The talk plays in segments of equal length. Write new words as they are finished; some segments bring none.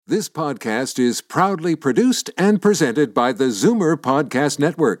This podcast is proudly produced and presented by the Zoomer Podcast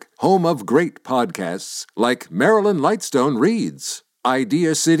Network, home of great podcasts like Marilyn Lightstone Reads,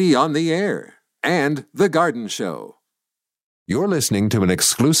 Idea City on the Air, and The Garden Show. You're listening to an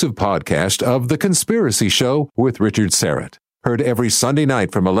exclusive podcast of The Conspiracy Show with Richard Serrett. Heard every Sunday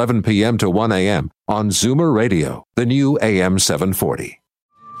night from 11 p.m. to 1 a.m. on Zoomer Radio, the new AM 740.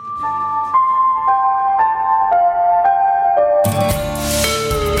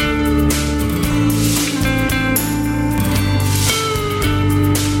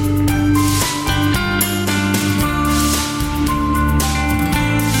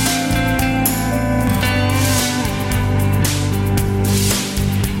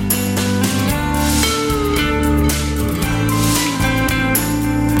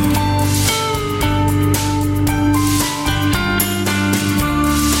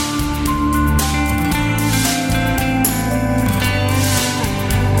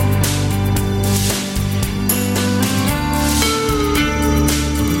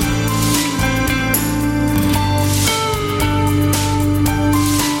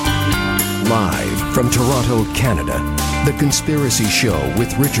 From Toronto, Canada, The Conspiracy Show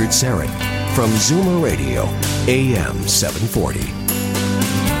with Richard Serrett from Zoomer Radio, AM 740.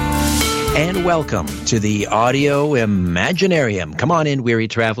 And welcome to the Audio Imaginarium. Come on in, weary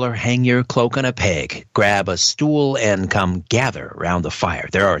traveler, hang your cloak on a peg, grab a stool, and come gather around the fire.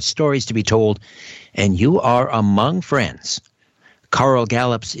 There are stories to be told, and you are among friends. Carl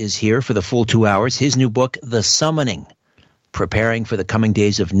Gallups is here for the full 2 hours. His new book, The Summoning, Preparing for the Coming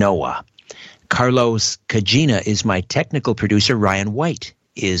Days of Noah. Carlos Cagina is my technical producer. Ryan White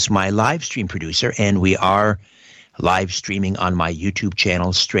is my live stream producer, and we are live streaming on my YouTube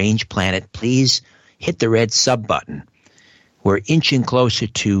channel, Strange Planet. Please hit the red sub button. We're inching closer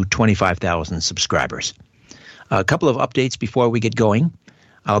to 25,000 subscribers. A couple of updates before we get going.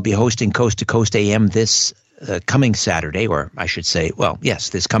 I'll be hosting Coast to Coast AM this coming Saturday, or I should say, well, yes,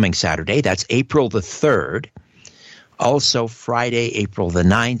 this coming Saturday. That's April the 3rd. Also, Friday, April the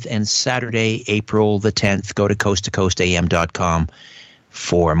 9th, and Saturday, April the 10th. Go to coasttocoastam.com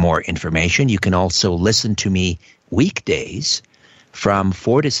for more information. You can also listen to me weekdays from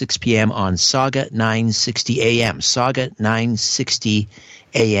 4 to 6 p.m. on Saga 960 AM. Saga 960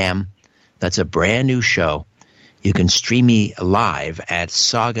 AM. That's a brand new show. You can stream me live at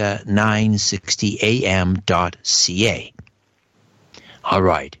saga960am.ca. All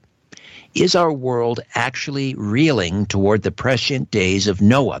right. Is our world actually reeling toward the prescient days of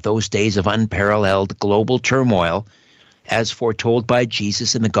Noah, those days of unparalleled global turmoil, as foretold by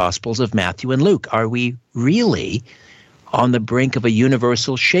Jesus in the Gospels of Matthew and Luke? Are we really on the brink of a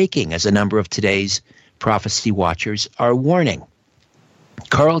universal shaking, as a number of today's prophecy watchers are warning?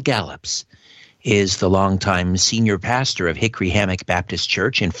 Carl Gallups is the longtime senior pastor of Hickory Hammock Baptist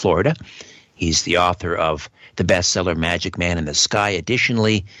Church in Florida. He's the author of the bestseller Magic Man in the Sky.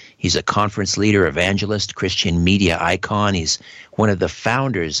 Additionally, he's a conference leader, evangelist, Christian media icon. He's one of the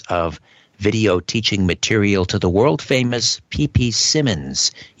founders of video teaching material to the world-famous P.P.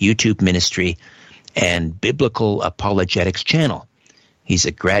 Simmons YouTube ministry and Biblical Apologetics channel. He's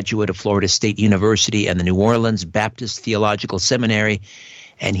a graduate of Florida State University and the New Orleans Baptist Theological Seminary,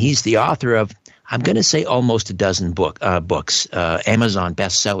 and he's the author of, I'm going to say, almost a dozen books, Amazon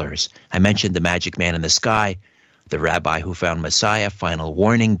bestsellers. I mentioned The Magic Man in the Sky, The Rabbi Who Found Messiah, Final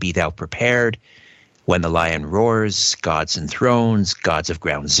Warning, Be Thou Prepared, When the Lion Roars, Gods and Thrones, Gods of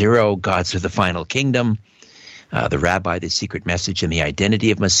Ground Zero, Gods of the Final Kingdom, The Rabbi, The Secret Message and the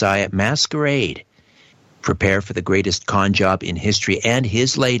Identity of Messiah, Masquerade, Prepare for the Greatest Con Job in History, and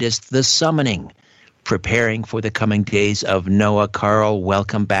his latest, The Summoning, Preparing for the Coming Days of Noah. Carl,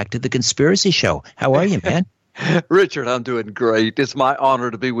 welcome back to The Conspiracy Show. How are you, man? Richard, I'm doing great. It's my honor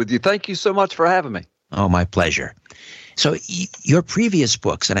to be with you. Thank you so much for having me. Oh, my pleasure. So your previous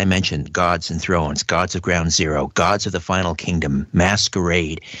books, and I mentioned Gods and Thrones, Gods of Ground Zero, Gods of the Final Kingdom,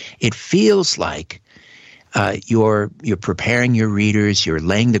 Masquerade, it feels like you're preparing your readers, you're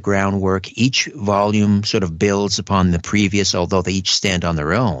laying the groundwork. Each volume sort of builds upon the previous, although they each stand on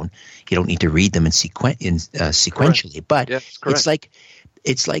their own. You don't need to read them sequentially, but yes,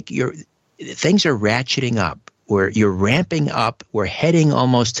 it's like things are ratcheting up. Where you're ramping up. We're heading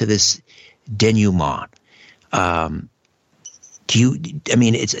almost to this denouement.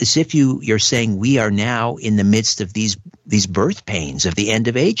 It's as if you're saying we are now in the midst of these birth pains of the end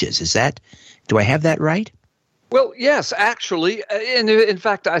of ages. Do I have that right? Well, yes, actually. And in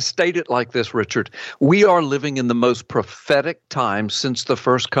fact, I state it like this, Richard. We are living in the most prophetic time since the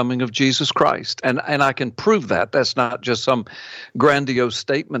first coming of Jesus Christ. And I can prove that. That's not just some grandiose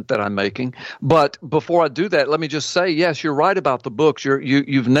statement that I'm making. But before I do that, let me just say, yes, you're right about the books.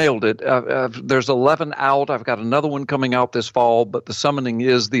 You've nailed it. There's 11 out. I've got another one coming out this fall, but the summoning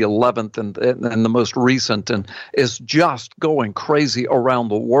is the 11th and the most recent, and is just going crazy around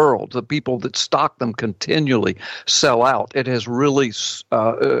the world. The people that stock them continually sell out. It has really,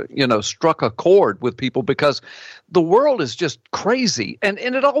 struck a chord with people because the world is just crazy, and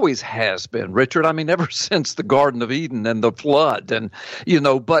it always has been, Richard. I mean, ever since the Garden of Eden and the flood, and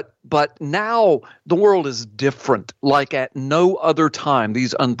but now the world is different, like at no other time.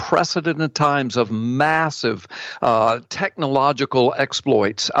 These unprecedented times of massive technological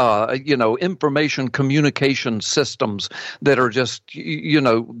exploits, information communication systems that are just,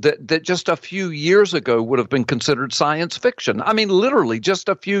 that just a few years ago would have been considered science fiction. I mean, literally just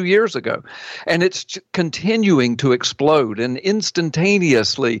a few years ago, and it's continuing to explode and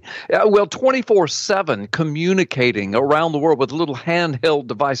instantaneously, 24/7 communicating around the world with little handheld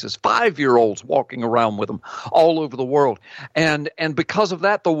devices, 5-year-olds walking around with them all over the world. And because of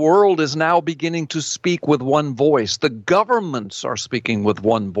that, the world is now beginning to speak with one voice. The governments are speaking with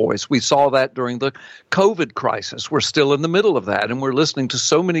one voice. We saw that during the COVID crisis. We're still in the middle of that, and we're listening to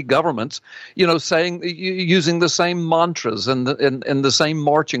so many governments, saying, using the same mantras and the same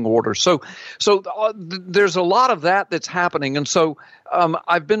marching orders. So there's a lot of that's happening. And so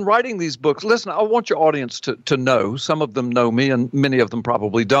I've been writing these books. Listen, I want your audience to know. Some of them know me, and many of them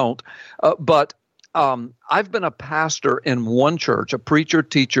probably don't. But I've been a pastor in one church, a preacher,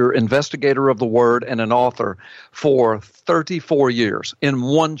 teacher, investigator of the word, and an author for 34 years in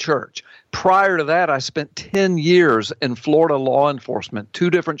one church. Prior to that, I spent 10 years in Florida law enforcement, 2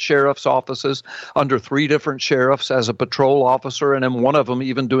 different sheriff's offices under 3 different sheriffs as a patrol officer, and in one of them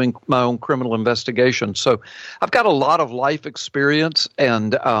even doing my own criminal investigation. So I've got a lot of life experience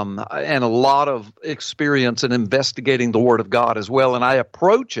and a lot of experience in investigating the Word of God as well, and I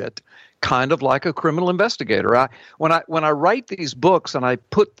approach it kind of like a criminal investigator. When I write these books and I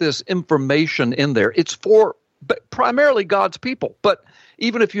put this information in there, it's for primarily God's people. But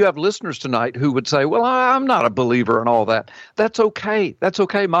even if you have listeners tonight who would say, well, I'm not a believer and all that, that's okay. That's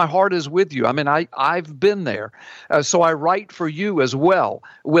okay. My heart is with you. I mean, I've been there. So I write for you as well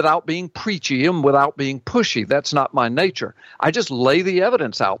without being preachy and without being pushy. That's not my nature. I just lay the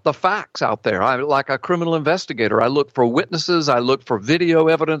evidence out, the facts out there. I, like a criminal investigator, I look for witnesses. I look for video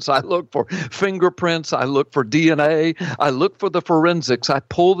evidence. I look for fingerprints. I look for DNA. I look for the forensics. I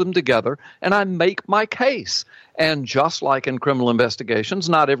pull them together and I make my case. And just like in criminal investigations,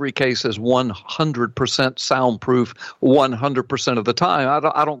 not every case is 100% soundproof 100% of the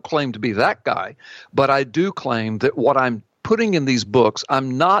time. I don't claim to be that guy, but I do claim that what I'm putting in these books,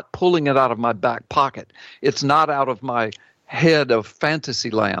 I'm not pulling it out of my back pocket. It's not out of my head of fantasy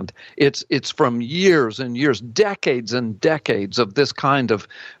land. It's from years and years, decades and decades of this kind of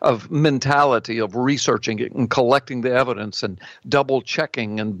mentality of researching it and collecting the evidence and double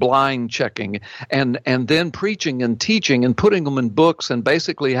checking and blind checking and then preaching and teaching and putting them in books and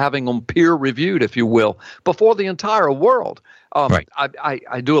basically having them peer reviewed, if you will, before the entire world. Right.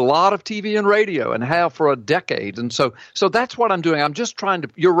 I do a lot of TV and radio and have for a decade. And so that's what I'm doing. I'm just trying to,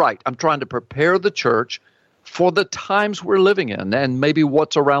 you're right, I'm trying to prepare the church for the times we're living in and maybe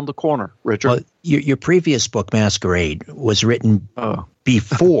what's around the corner, Richard. Well, your previous book, Masquerade, was written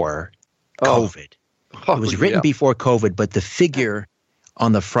before COVID. It was written before COVID, but the figure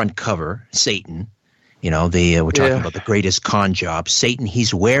on the front cover, Satan, we're talking about the greatest con job, Satan,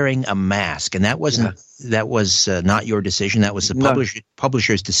 he's wearing a mask. And that was not your decision. That was the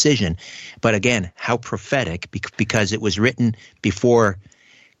publisher's decision. But again, how prophetic, because it was written before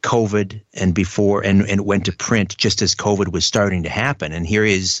COVID and it went to print just as COVID was starting to happen. And here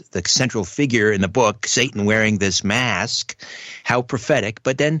is the central figure in the book, Satan wearing this mask. How prophetic.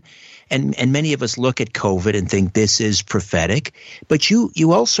 But then, and many of us look at COVID and think this is prophetic. But you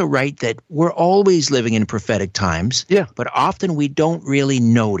also write that we're always living in prophetic times. Yeah. But often we don't really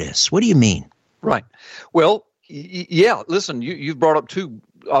notice. What do you mean? Right. Well, listen, you've brought up 2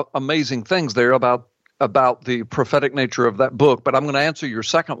 amazing things there about the prophetic nature of that book, but I'm going to answer your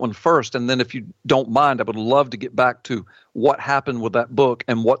second one first, and then if you don't mind, I would love to get back to what happened with that book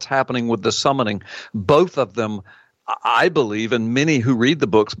and what's happening with the summoning. Both of them, I believe, and many who read the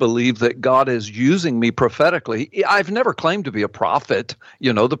books believe that God is using me prophetically. I've never claimed to be a prophet.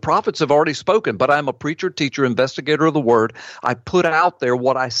 The prophets have already spoken, but I'm a preacher, teacher, investigator of the word. I put out there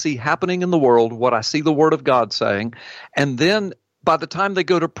what I see happening in the world, what I see the word of God saying, and then by the time they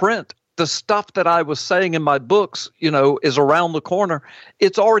go to print, the stuff that I was saying in my books, is around the corner.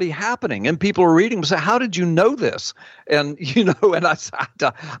 It's already happening, and people are reading and say, "How did you know this?" And and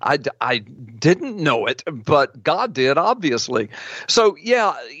I didn't know it, but God did, obviously. So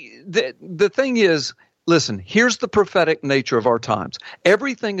yeah, the thing is, listen, here's the prophetic nature of our times.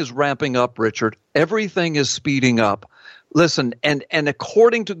 Everything is ramping up, Richard. Everything is speeding up. Listen, and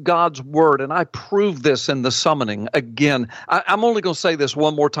according to God's word, and I prove this in the summoning, again, I'm only going to say this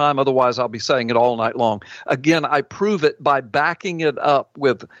one more time, otherwise I'll be saying it all night long. Again, I prove it by backing it up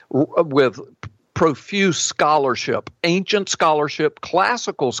with profuse scholarship, ancient scholarship,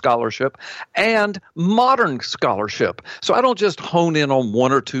 classical scholarship, and modern scholarship. So I don't just hone in on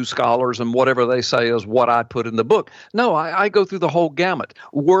one or two scholars and whatever they say is what I put in the book. No, I go through the whole gamut,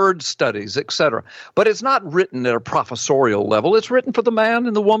 word studies, etc. But it's not written at a professorial level. It's written for the man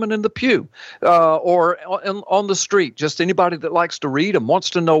and the woman in the pew or on the street, just anybody that likes to read and wants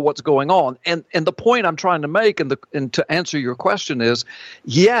to know what's going on. And the point I'm trying to make and to answer your question is,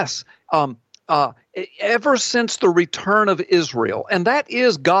 yes, ever since the return of Israel, and that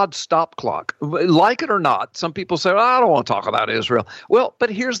is God's stop clock, like it or not. Some people say, I don't want to talk about Israel. Well, but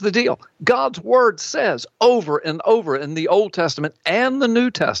here's the deal. God's word says over and over in the Old Testament and the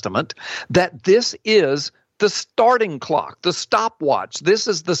New Testament that this is the starting clock, the stopwatch. This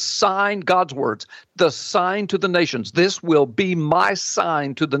is the sign, God's words, the sign to the nations. This will be my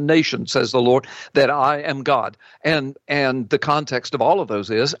sign to the nations, says the Lord, that I am God. And the context of all of those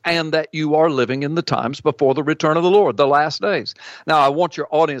is, and that you are living in the times before the return of the Lord, the last days. Now, I want your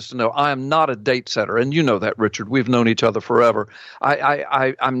audience to know I am not a date setter, and you know that, Richard. We've known each other forever.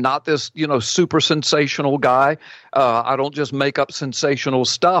 I'm not this, super sensational guy. I don't just make up sensational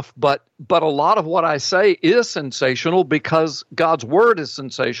stuff, but a lot of what I say is sensational because God's word is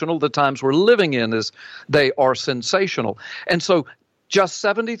sensational. The times we're living in they are sensational. And so just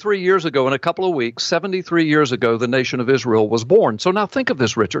 73 years ago, in a couple of weeks, 73 years ago, the nation of Israel was born. So now think of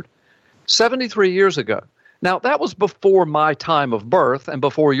this, Richard. 73 years ago. Now, that was before my time of birth and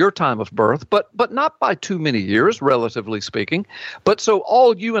before your time of birth, but not by too many years, relatively speaking. But so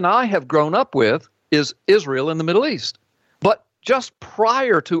all you and I have grown up with is Israel in the Middle East. But just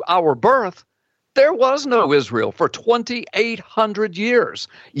prior to our birth, there was no Israel for 2,800 years.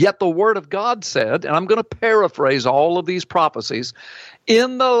 Yet the word of God said, and I'm going to paraphrase all of these prophecies,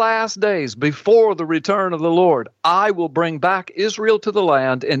 in the last days, before the return of the Lord, I will bring back Israel to the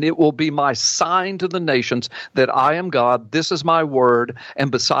land, and it will be my sign to the nations that I am God. This is my word,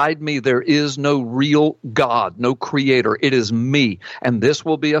 and beside me there is no real God, no creator. It is me, and this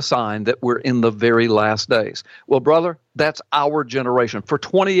will be a sign that we're in the very last days. Well, brother, that's our generation. For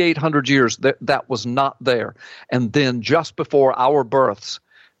 2,800 years, that was not there. And then just before our births,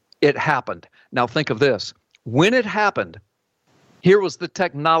 it happened. Now think of this. When it happened, here was the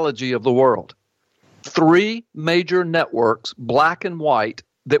technology of the world. 3 major networks, black and white,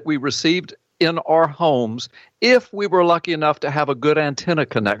 that we received in our homes if we were lucky enough to have a good antenna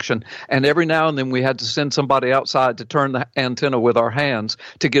connection. And every now and then we had to send somebody outside to turn the antenna with our hands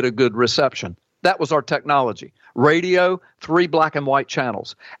to get a good reception. That was our technology. Radio, 3 black and white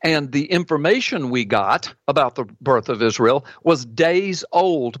channels. And the information we got about the birth of Israel was days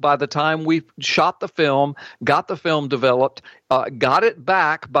old by the time we shot the film, got the film developed, got it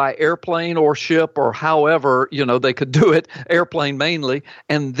back by airplane or ship or however, they could do it, airplane mainly,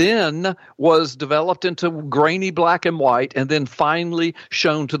 and then was developed into grainy black and white and then finally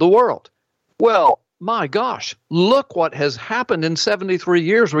shown to the world. Well, my gosh, look what has happened in 73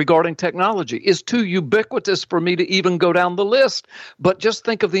 years regarding technology. It's too ubiquitous for me to even go down the list. But just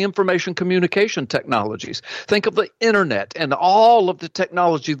think of the information communication technologies. Think of the internet and all of the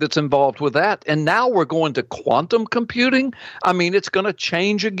technology that's involved with that. And now we're going to quantum computing. I mean, it's going to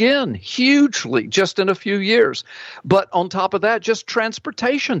change again hugely just in a few years. But on top of that, just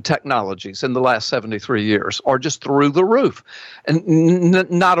transportation technologies in the last 73 years are just through the roof. And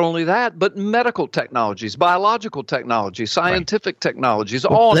not only that, but medical technologies, biological technologies, scientific technologies,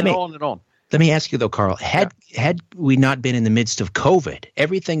 on and on and on. Let me ask you, though, Carl, had we not been in the midst of COVID,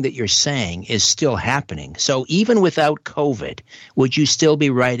 everything that you're saying is still happening. So even without COVID, would you still be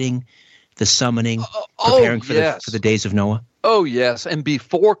writing the summoning, preparing for the days of Noah? Oh, yes. And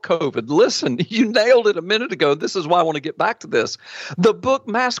before COVID, listen, you nailed it a minute ago. This is why I want to get back to this. The book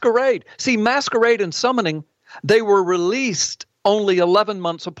Masquerade. See, Masquerade and Summoning, they were released only 11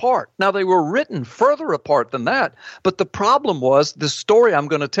 months apart. Now, they were written further apart than that, but the problem was the story I'm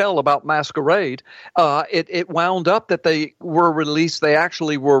going to tell about Masquerade, it wound up that they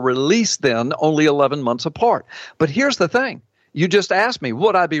actually were released then only 11 months apart. But here's the thing. You just asked me,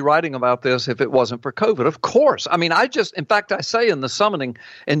 would I be writing about this if it wasn't for COVID? Of course. I mean, in fact, I say in the summoning,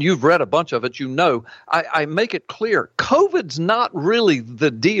 and you've read a bunch of it, I make it clear, COVID's not really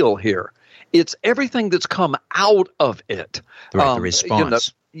the deal here. It's everything that's come out of it. Right, the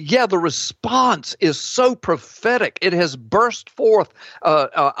response. The response is so prophetic. It has burst forth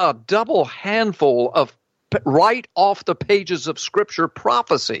a double handful of right off the pages of Scripture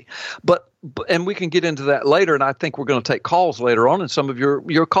prophecy. And we can get into that later, and I think we're going to take calls later on, and some of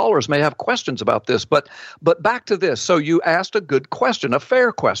your callers may have questions about this. But back to this. So you asked a good question, a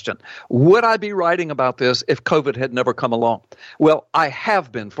fair question. Would I be writing about this if COVID had never come along? Well, I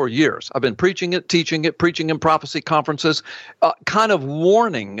have been for years. I've been preaching it, teaching in prophecy conferences, kind of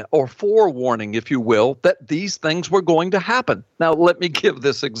warning or forewarning, if you will, that these things were going to happen. Now, let me give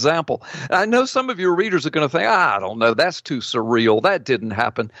this example. I know some of your readers are going to think, I don't know, that's too surreal. That didn't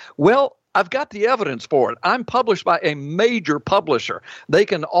happen. Well, I've got the evidence for it. I'm published by a major publisher. They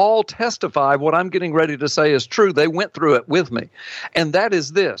can all testify what I'm getting ready to say is true. They went through it with me. And that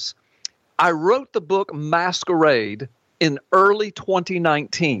is this. I wrote the book Masquerade in early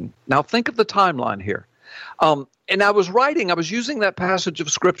 2019. Now think of the timeline here. And I was using that passage of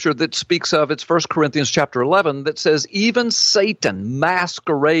Scripture that speaks of, it's 1 Corinthians chapter 11, that says, even Satan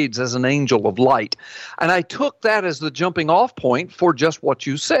masquerades as an angel of light. And I took that as the jumping off point for just what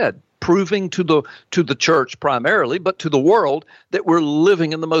you said, proving to the church primarily, but to the world, that we're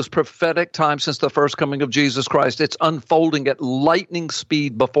living in the most prophetic time since the first coming of Jesus Christ. It's unfolding at lightning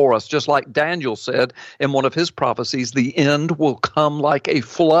speed before us, just like Daniel said in one of his prophecies, the end will come like a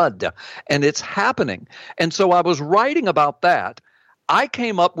flood, and it's happening. And so I was writing about that. I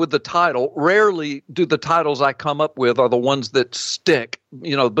came up with the title. Rarely do the titles I come up with are the ones that stick,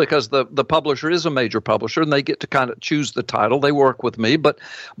 because the publisher is a major publisher and they get to kind of choose the title. They work with me, but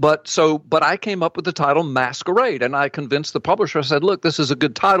I came up with the title Masquerade, and I convinced the publisher. I said, look, this is a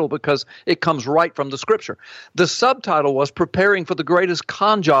good title because it comes right from the Scripture. The subtitle was Preparing for the Greatest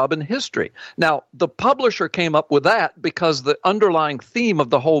Con Job in History. Now, the publisher came up with that because the underlying theme of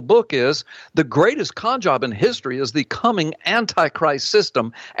the whole book is the greatest con job in history is the coming Antichrist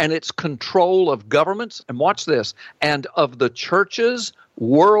system and its control of governments, and watch this, and of the churches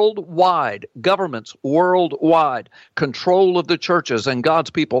worldwide, governments worldwide, control of the churches and God's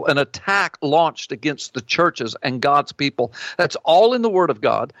people, an attack launched against the churches and God's people. That's all in the Word of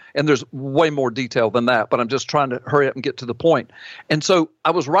God, and there's way more detail than that, but I'm just trying to hurry up and get to the point. And so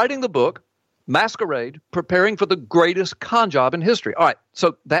I was writing the book, Masquerade, Preparing for the Greatest Con Job in History. All right,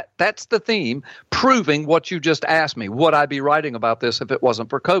 so that's the theme, proving what you just asked me. Would I be writing about this if it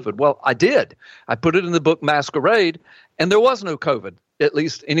wasn't for COVID? Well, I did. I put it in the book Masquerade, and there was no COVID, at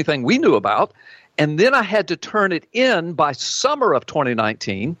least anything we knew about. And then I had to turn it in by summer of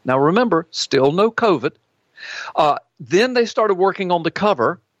 2019. Now remember, still no COVID. Then they started working on the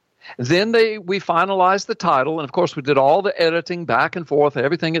cover. Then we finalized the title, and of course we did all the editing back and forth,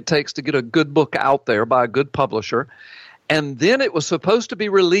 everything it takes to get a good book out there by a good publisher. And then it was supposed to be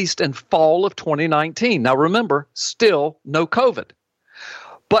released in fall of 2019. Now remember, still no COVID.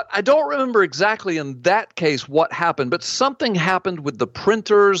 But I don't remember exactly in that case what happened, but something happened with the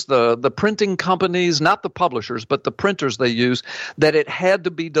printers, the printing companies, not the publishers, but the printers they use, that it had to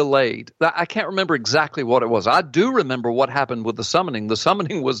be delayed. I can't remember exactly what it was. I do remember what happened with the summoning. The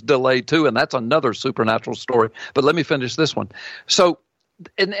summoning was delayed too, and that's another supernatural story. But let me finish this one. So,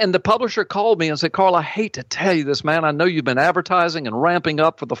 and the publisher called me and said, Carl, I hate to tell you this, man. I know you've been advertising and ramping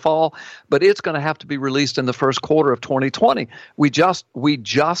up for the fall, but it's going to have to be released in the first quarter of 2020. We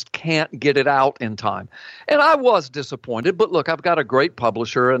just can't get it out in time. And I was disappointed, but look, I've got a great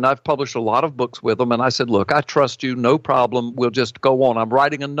publisher and I've published a lot of books with them. And I said, look, I trust you. No problem. We'll just go on. I'm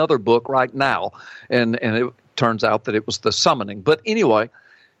writing another book right now. And it turns out that it was the summoning. But anyway,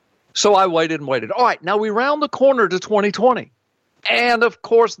 so I waited and waited. All right, now we round the corner to 2020. And, of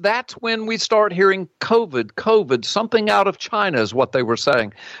course, that's when we start hearing COVID, something out of China is what they were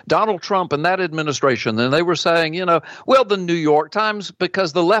saying. Donald Trump and that administration, and they were saying, well, the New York Times,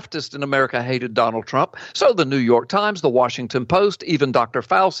 because the leftists in America hated Donald Trump. So the New York Times, the Washington Post, even Dr.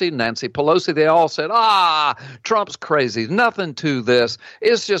 Fauci, Nancy Pelosi, they all said, Trump's crazy. Nothing to this.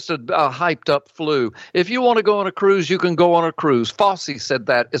 It's just a hyped up flu. If you want to go on a cruise, you can go on a cruise. Fauci said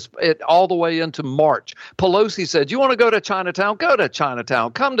that all the way into March. Pelosi said, you want to go to Chinatown? Go to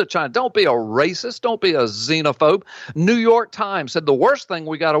Chinatown. Come to China. Don't be a racist. Don't be a xenophobe. New York Times said the worst thing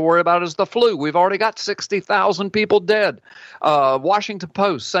we got to worry about is the flu. We've already got 60,000 people dead. Washington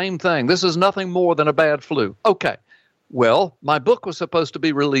Post, same thing. This is nothing more than a bad flu. Okay. Well, my book was supposed to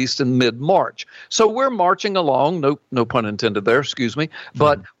be released in mid-March. So we're marching along. No pun intended there, excuse me.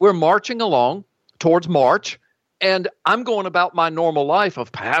 But we're marching along towards March. And I'm going about my normal life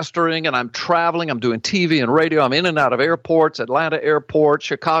of pastoring, and I'm traveling. I'm doing TV and radio. I'm in and out of airports, Atlanta airport,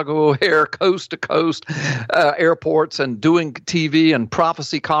 Chicago Air, coast to coast airports, and doing TV and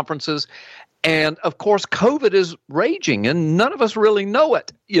prophecy conferences. And, of course, COVID is raging, and none of us really know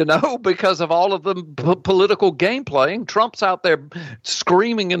it, because of all of the political game playing. Trump's out there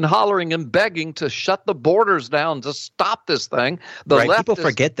screaming and hollering and begging to shut the borders down, to stop this thing. People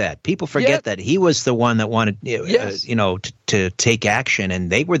forget that. People forget that he was the one that wanted, to take action, and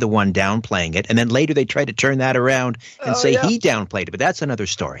they were the one downplaying it. And then later they tried to turn that around and say he downplayed it. But that's another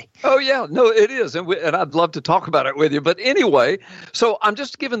story. Oh, yeah. No, it is. And I'd love to talk about it with you. But anyway, so I'm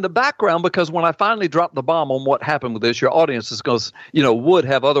just giving the background, because when I finally dropped the bomb on what happened with this, your audience is going to, would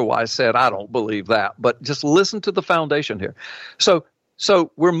have otherwise said, I don't believe that. But just listen to the foundation here. So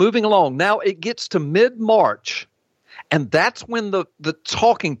we're moving along. Now it gets to mid-March, and that's when the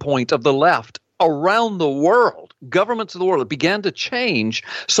talking point of the left around the world, governments of the world, began to change,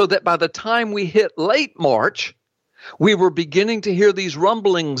 so that by the time we hit late March, we were beginning to hear these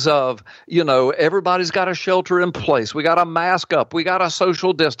rumblings of, everybody's got a shelter in place. We got to mask up. We got to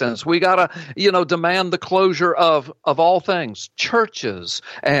social distance. We got to, demand the closure of all things, churches.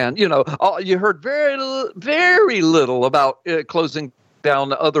 And, you heard very little about closing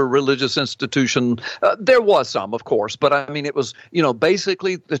down other religious institution. There was some, of course, but I mean, it was,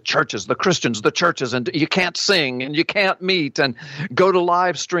 basically the churches, the Christians, the churches, and you can't sing and you can't meet and go to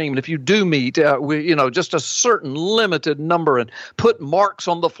live stream. And if you do meet, just a certain limited number, and put marks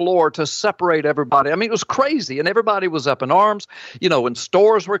on the floor to separate everybody. I mean, it was crazy, and everybody was up in arms, and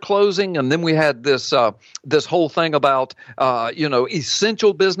stores were closing. And then we had this whole thing about,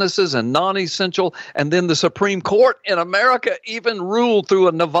 essential businesses and non-essential. And then the Supreme Court in America even ruled through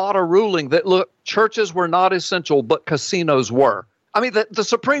a Nevada ruling that, look, churches were not essential, but casinos were. I mean, the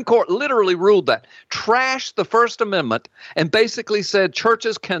Supreme Court literally ruled that, trashed the First Amendment, and basically said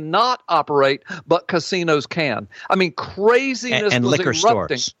churches cannot operate, but casinos can. I mean, craziness and was liquor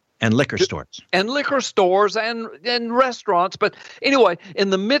erupting. Stores. And liquor stores. And liquor stores and restaurants. But anyway, in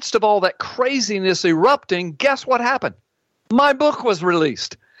the midst of all that craziness erupting, guess what happened? My book was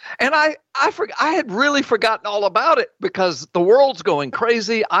released. And I had really forgotten all about it, because the world's going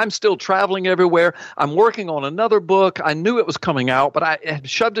crazy. I'm still traveling everywhere. I'm working on another book. I knew it was coming out, but I had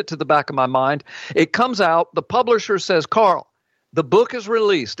shoved it to the back of my mind. It comes out. The publisher says, Carl, the book is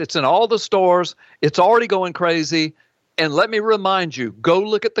released. It's in all the stores. It's already going crazy. And let me remind you, go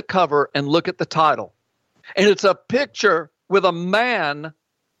look at the cover and look at the title. And it's a picture with a man.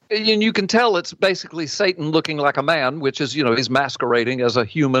 And you can tell it's basically Satan looking like a man, which is, he's masquerading as a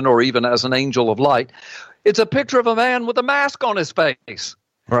human or even as an angel of light. It's a picture of a man with a mask on his face.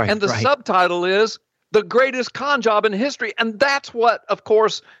 Right. And the subtitle is The Greatest Con Job in History. And that's what, of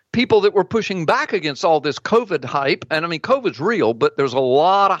course, people that were pushing back against all this COVID hype, and I mean, COVID's real, but there's a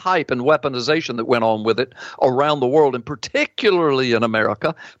lot of hype and weaponization that went on with it around the world, and particularly in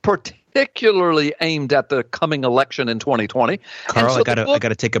America, particularly aimed at the coming election in 2020. Carl, I got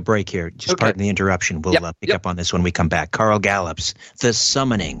to take a break here. Just pardon the interruption. We'll pick up on this when we come back. Carl Gallup's The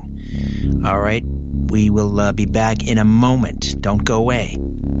Summoning. All right. We will be back in a moment. Don't go away.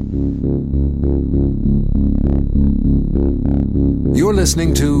 You're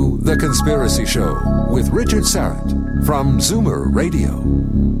listening to The Conspiracy Show with Richard Sarrett from Zoomer Radio.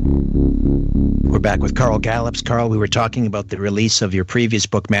 We're back with Carl Gallups. Carl, we were talking about the release of your previous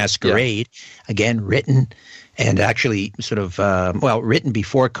book, Masquerade, again, written and actually sort of, written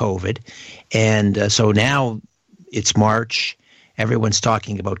before COVID. And so now it's March. Everyone's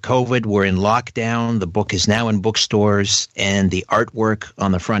talking about COVID. We're in lockdown. The book is now in bookstores, and the artwork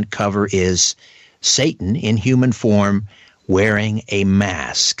on the front cover is Satan in human form wearing a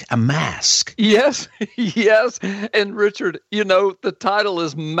mask. A mask. Yes, yes. And Richard, the title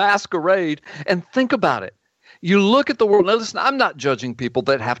is Masquerade. And think about it. You look at the world. Now, listen, I'm not judging people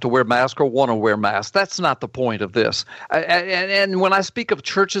that have to wear masks or want to wear masks. That's not the point of this. And when I speak of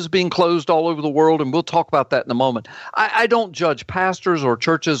churches being closed all over the world, and we'll talk about that in a moment, I don't judge pastors or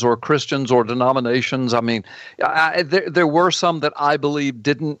churches or Christians or denominations. I mean, there were some that I believe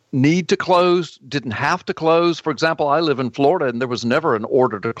didn't need to close, didn't have to close. For example, I live in Florida, and there was never an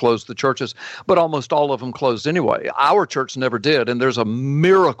order to close the churches, but almost all of them closed anyway. Our church never did, and there's a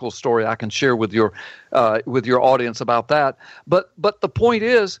miracle story I can share with your audience about that. But the point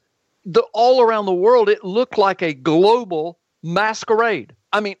is, all around the world, it looked like a global masquerade.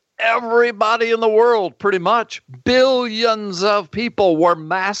 I mean, everybody in the world, pretty much, billions of people were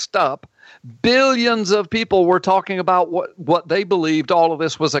masked up. Billions of people were talking about what they believed all of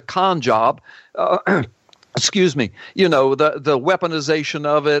this was a con job. the weaponization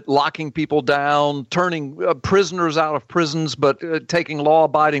of it, locking people down, turning prisoners out of prisons, but taking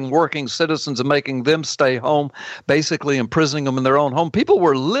law-abiding working citizens and making them stay home, basically imprisoning them in their own home. People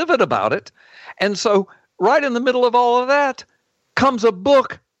were livid about it. And so right in the middle of all of that comes a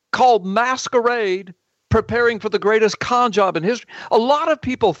book called Masquerade, Preparing for the Greatest Con Job in History. A lot of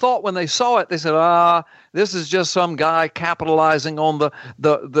people thought when they saw it, they said, this is just some guy capitalizing on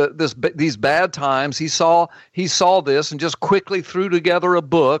these bad times. He saw this and just quickly threw together a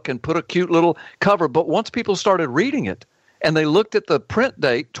book and put a cute little cover. But once people started reading it and they looked at the print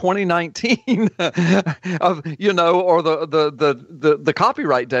date, 2019, or the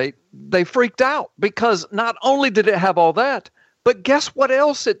copyright date, they freaked out, because not only did it have all that, but guess what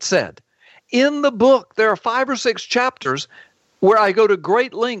else it said? In the book, there are 5 or 6 chapters where I go to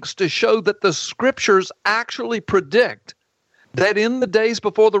great lengths to show that the scriptures actually predict that in the days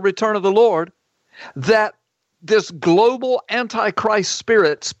before the return of the Lord, that this global antichrist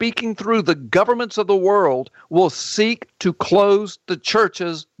spirit speaking through the governments of the world will seek to close the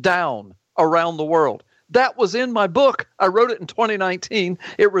churches down around the world. That was in my book. I wrote it in 2019.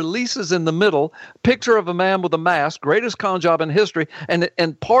 It releases in the middle. Picture of a man with a mask, greatest con job in history.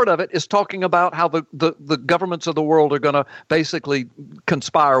 And part of it is talking about how the governments of the world are going to basically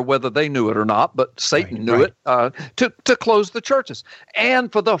conspire, whether they knew it or not, but Satan knew it, to close the churches. And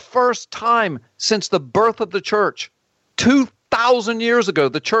for the first time since the birth of the church, 2,000 years ago,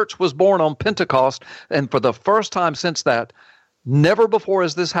 the church was born on Pentecost. And for the first time since that, never before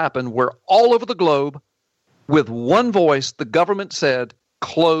has this happened, where all over the globe, with one voice, the government said,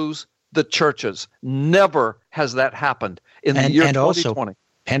 close the churches. Never has that happened in the year 2020. Also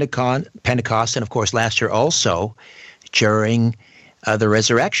Pentecost, and of course last year also during the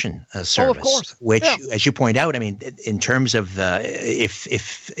resurrection service. Oh, of course. Which, as you point out, I mean, in terms of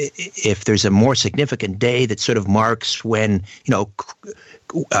if there's a more significant day that sort of marks when,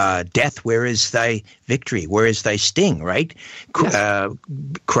 death, where is thy victory? Where is thy sting, right? Yes.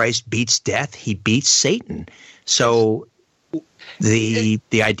 Christ beats death. He beats Satan. So the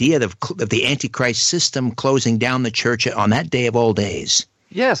idea of the Antichrist system closing down the church on that day of all days.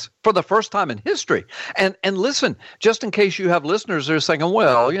 Yes, for the first time in history. And listen, just in case you have listeners that are saying,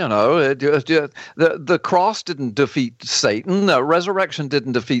 well, the cross didn't defeat Satan, the resurrection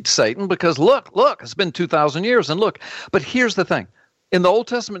didn't defeat Satan, because look, it's been 2,000 years. And look, but here's the thing. In the Old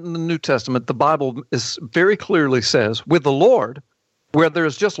Testament and the New Testament, the Bible very clearly says, with the Lord, where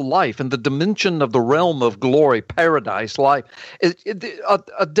there's just life in the dimension of the realm of glory, paradise, life.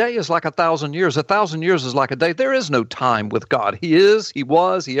 A day is like 1,000 years. 1,000 years is like a day. There is no time with God. He is, he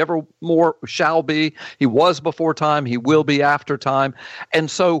was, he evermore shall be. He was before time. He will be after time. And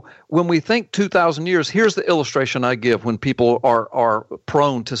so when we think 2,000 years, here's the illustration I give when people are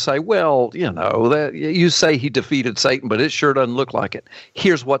prone to say, well, that you say he defeated Satan, but it sure doesn't look like it.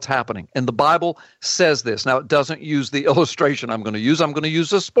 Here's what's happening. And the Bible says this. Now, it doesn't use the illustration I'm going to use. I'm going to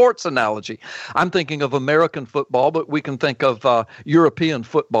use a sports analogy. I'm thinking of American football, but we can think of European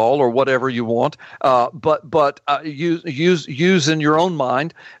football or whatever you want. But use in your own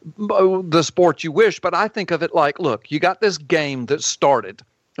mind the sport you wish. But I think of it like, look, you got this game that started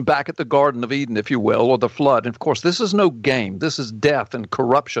back at the Garden of Eden, if you will, or the flood. And of course, this is no game. This is death and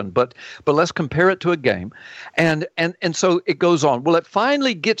corruption. But let's compare it to a game. And so it goes on. Well, it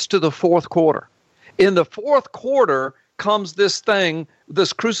finally gets to the fourth quarter. In the fourth quarter comes this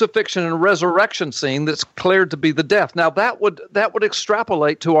crucifixion and resurrection scene that's declared to be the death. Now that would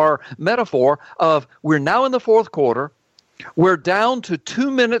extrapolate to our metaphor of we're now in the fourth quarter, we're down to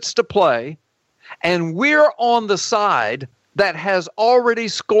 2 minutes to play, and we're on the side that has already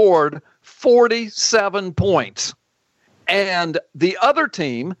scored 47 points. And the other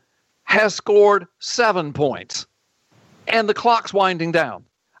team has scored 7 points. And the clock's winding down.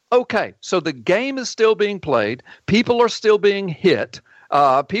 Okay, so the game is still being played. People are still being hit.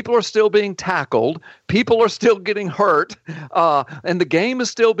 People are still being tackled. People are still getting hurt. And the game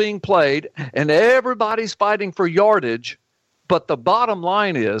is still being played. And everybody's fighting for yardage. But the bottom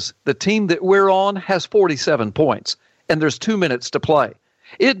line is the team that we're on has 47 points. And there's 2 minutes to play.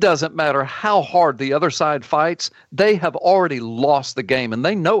 It doesn't matter how hard the other side fights. They have already lost the game, and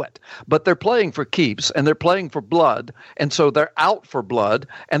they know it. But they're playing for keeps, and they're playing for blood, and so they're out for blood,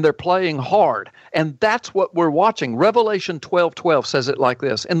 and they're playing hard. And that's what we're watching. Revelation 12:12 says it like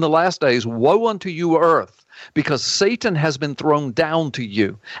this: in the last days, woe unto you, earth, because Satan has been thrown down to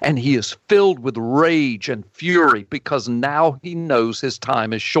you, and he is filled with rage and fury because now he knows his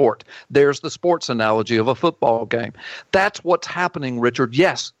time is short. There's the sports analogy of a football game. That's what's happening, Richard.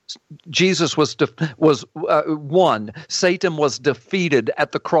 Yes, Jesus was won. Satan was defeated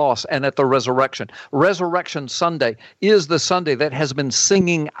at the cross and at the resurrection. Resurrection Sunday is the Sunday that has been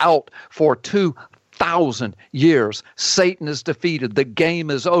singing out for 2,000 years. Satan is defeated. The game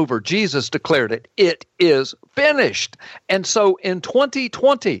is over. Jesus declared it. It is finished. And so in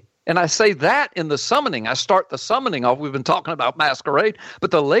 2020, and I say that in the summoning. I start the summoning off. We've been talking about masquerade, but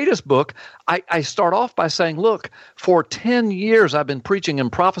the latest book, I start off by saying, look, for 10 years I've been preaching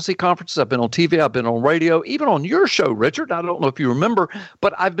in prophecy conferences. I've been on TV. I've been on radio, even on your show, Richard. I don't know if you remember,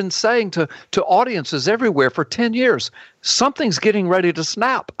 but I've been saying to audiences everywhere for 10 years, something's getting ready to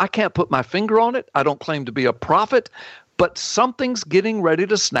snap. I can't put my finger on it. I don't claim to be a prophet, but something's getting ready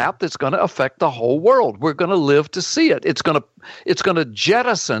to snap that's going to affect the whole world. We're going to live to see it. It's going to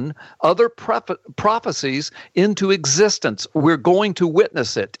jettison other prophecies into existence. We're going to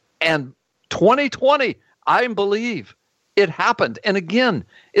witness it. And 2020, I believe it happened. And again,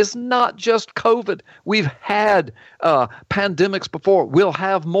 it's not just COVID. We've had pandemics before. We'll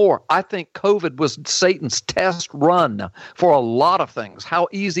have more. I think COVID was Satan's test run for a lot of things. How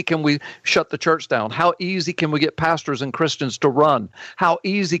easy can we shut the church down? How easy can we get pastors and Christians to run? How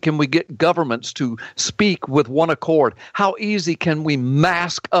easy can we get governments to speak with one accord? How easy can we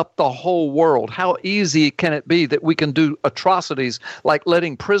mask up the whole world? How easy can it be that we can do atrocities like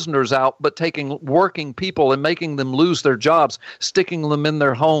letting prisoners out, but taking working people and making them lose their jobs, sticking them in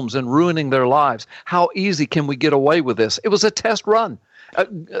their homes and ruining their lives? How easy can we get away with this? It was a test run.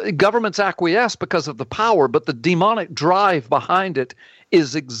 Governments acquiesce because of the power, but the demonic drive behind it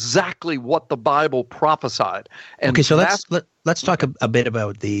is exactly what the Bible prophesied. And okay, so let's talk a bit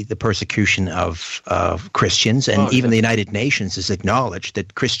about the persecution of Christians, and even the United Nations has acknowledged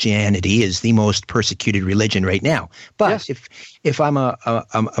that Christianity is the most persecuted religion right now. But yes, if I'm a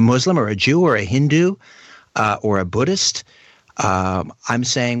Muslim or a Jew or a Hindu or a Buddhist, I'm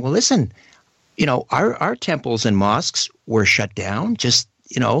saying, well, listen, our temples and mosques were shut down, just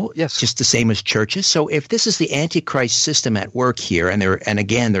the same as churches. So if this is the Antichrist system at work here, and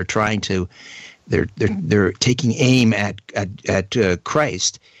they're trying to, they're taking aim at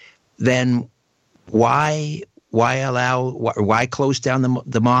Christ, then why close down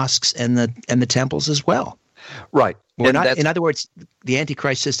the mosques and the temples as well? Right. In other words, the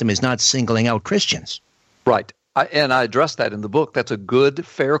Antichrist system is not singling out Christians. Right. And I address that in the book. That's a good,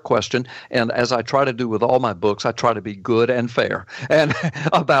 fair question. And as I try to do with all my books, I try to be good and fair and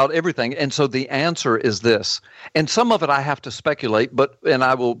about everything. And so the answer is this. And some of it I have to speculate, and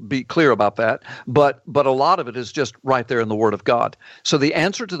I will be clear about that. But a lot of it is just right there in the Word of God. So the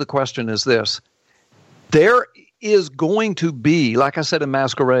answer to the question is this. There is going to be, like I said in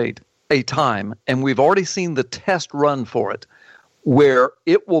Masquerade, a time, and we've already seen the test run for it, where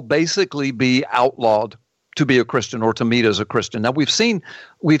it will basically be outlawed to be a Christian or to meet as a Christian. Now, we've seen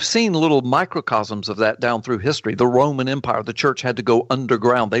little microcosms of that down through history. The Roman Empire, the church had to go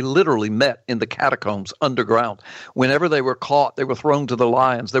underground. They literally met in the catacombs underground. Whenever they were caught, they were thrown to the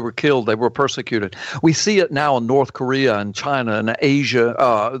lions. They were killed. They were persecuted. We see it now in North Korea and China and Asia,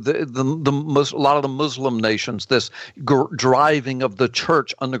 a lot of the Muslim nations, this driving of the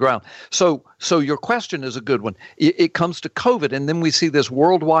church underground. So your question is a good one. It comes to COVID, and then we see this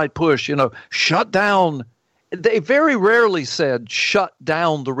worldwide push, shut down. They very rarely said shut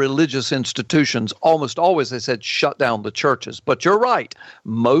down the religious institutions. Almost always they said shut down the churches. But you're right.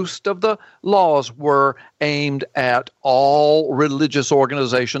 Most of the laws were aimed at all religious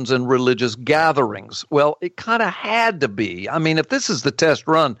organizations and religious gatherings. Well, it kind of had to be. I mean, if this is the test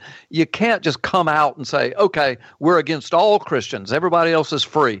run, you can't just come out and say, okay, we're against all Christians. Everybody else is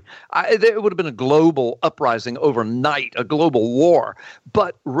free. It would have been a global uprising overnight, a global war.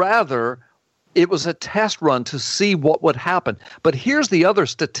 But rather, it was a test run to see what would happen. But here's the other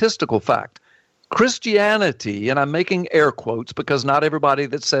statistical fact. Christianity, and I'm making air quotes because not everybody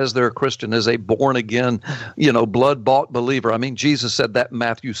that says they're a Christian is a born-again, blood-bought believer. I mean, Jesus said that in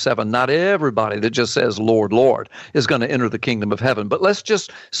Matthew 7. Not everybody that just says, Lord, Lord, is going to enter the kingdom of heaven. But let's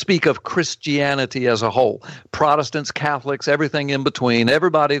just speak of Christianity as a whole. Protestants, Catholics, everything in between,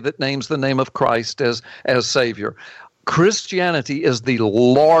 everybody that names the name of Christ as Savior. Christianity is the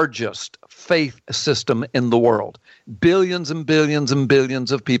largest faith system in the world. Billions and billions and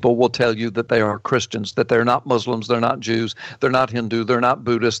billions of people will tell you that they are Christians, that they're not Muslims, they're not Jews, they're not Hindu, they're not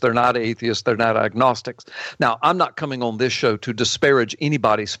Buddhist, they're not atheists, they're not agnostics. Now, I'm not coming on this show to disparage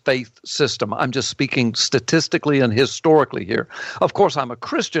anybody's faith system. I'm just speaking statistically and historically here. Of course, I'm a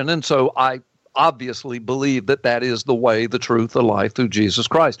Christian, and so I obviously believe that that is the way, the truth, the life through Jesus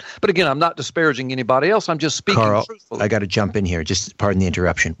Christ. But again, I'm not disparaging anybody else. I'm just speaking Carl, truthfully. I got to jump in here. Just pardon the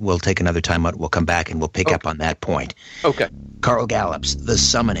interruption. We'll take another time out. We'll come back and we'll pick up on that point. Okay. Carl Gallup's The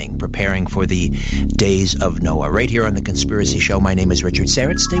Summoning, Preparing for the Days of Noah, right here on The Conspiracy Show. My name is Richard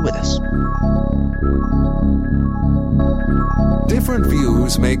Serrett. Stay with us. Different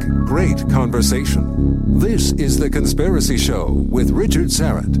views make great conversation. This is The Conspiracy Show with Richard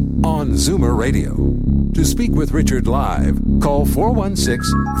Serrett on Zoomer Radio. To speak with Richard live, call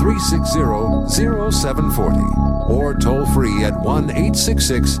 416-360-0740 or toll free at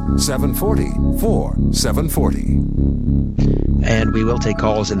 1-866-740-4740. And we will take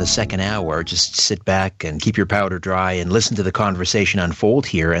calls in the second hour. Just sit back and keep your powder dry and listen to the conversation unfold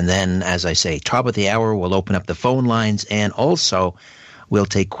here. And then, as I say, top of the hour, we'll open up the phone lines, and also we'll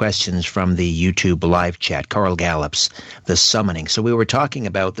take questions from the YouTube live chat. Carl Gallup's The Summoning. So we were talking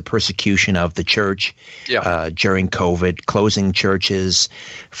about the persecution of the church during COVID, closing churches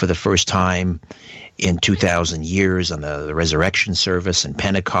for the first time in 2,000 years on the resurrection service and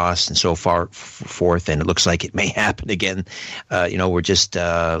Pentecost and so forth. And it looks like it may happen again. We're just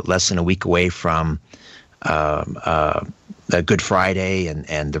less than a week away from Good Friday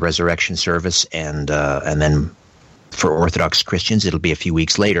and the resurrection service, and then for Orthodox Christians, it'll be a few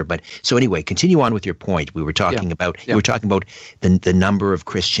weeks later. But so anyway, continue on with your point. We were talking about you were talking about the number of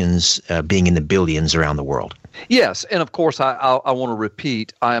Christians being in the billions around the world. Yes, and of course, I want to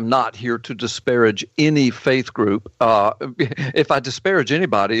repeat, I am not here to disparage any faith group. If I disparage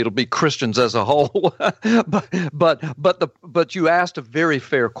anybody, it'll be Christians as a whole. but you asked a very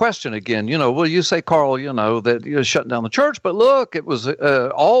fair question again. You say, Carl, that you're shutting down the church, but look, it was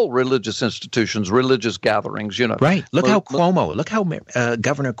all religious institutions, religious gatherings. Right. Look how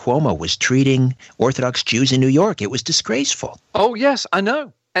Governor Cuomo was treating Orthodox Jews in New York. It was disgraceful. Oh yes, I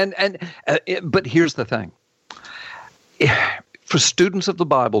know. But here's the thing. For students of the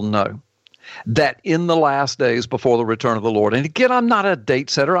Bible, know that in the last days before the return of the Lord, and again, I'm not a date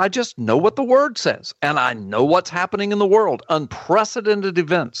setter, I just know what the Word says, and I know what's happening in the world, unprecedented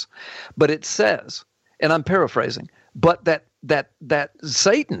events. But it says, and I'm paraphrasing, but that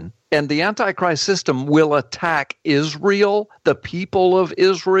Satan and the Antichrist system will attack Israel, the people of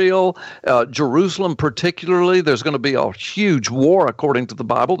Israel, Jerusalem particularly. There's going to be a huge war, according to the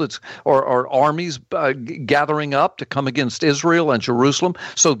Bible, or armies gathering up to come against Israel and Jerusalem.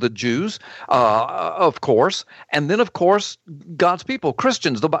 So the Jews, of course, and then, of course, God's people,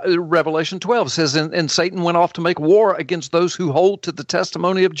 Christians. Revelation 12 says, and Satan went off to make war against those who hold to the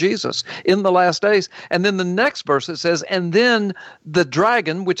testimony of Jesus in the last days. And then the next verse, it says, and then the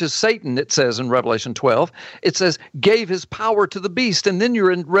dragon, which is Satan, it says in Revelation 12, it says, gave his power to the beast. And then you're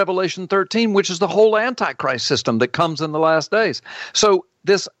in Revelation 13, which is the whole Antichrist system that comes in the last days. So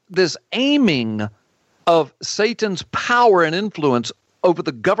this aiming of Satan's power and influence over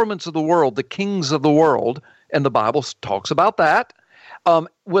the governments of the world, the kings of the world, and the Bible talks about that,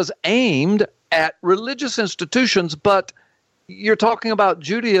 was aimed at religious institutions, but you're talking about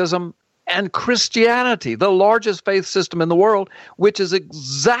Judaism and Christianity, the largest faith system in the world, which is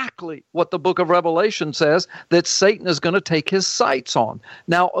exactly what the book of Revelation says that Satan is going to take his sights on.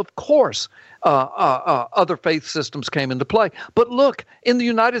 Now, of course, other faith systems came into play. But look, in the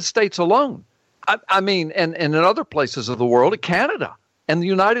United States alone, I mean, and in other places of the world, Canada and the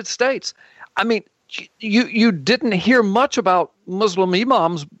United States, I mean, you didn't hear much about Muslim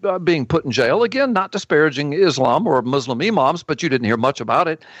imams being put in jail. Again, not disparaging Islam or Muslim imams, but you didn't hear much about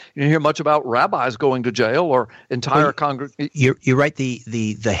it. You didn't hear much about rabbis going to jail or entire congregations. You write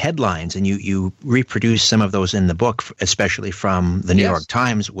the headlines, and you reproduce some of those in the book, especially from the New York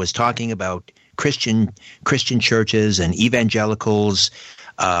Times, was talking about Christian churches and evangelicals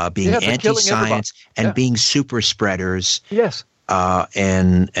being anti-science and being super spreaders. Yes.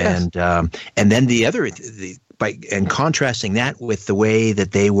 And then by contrasting that with the way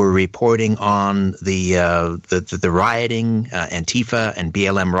that they were reporting on the rioting, Antifa and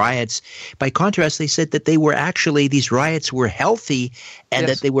BLM riots, by contrast, they said that these riots were healthy, and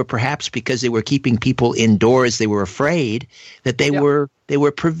that they were perhaps because they were keeping people indoors, they were afraid that they were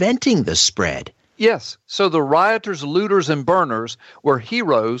preventing the spread. Yes. So the rioters, looters, and burners were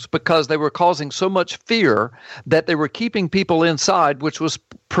heroes because they were causing so much fear that they were keeping people inside, which was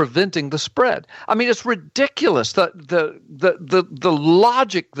preventing the spread. I mean, it's ridiculous. The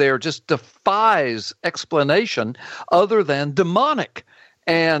logic there just defies explanation other than demonic.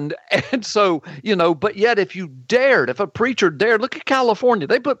 And so, but yet if a preacher dared, look at California.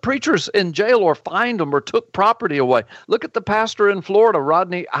 They put preachers in jail or fined them or took property away. Look at the pastor in Florida,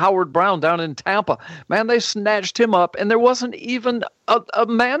 Rodney Howard Brown, down in Tampa. Man, they snatched him up, and there wasn't even a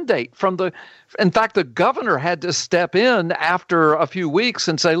mandate from the. In fact, the governor had to step in after a few weeks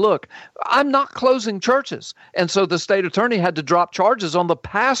and say, look, I'm not closing churches. And so the state attorney had to drop charges on the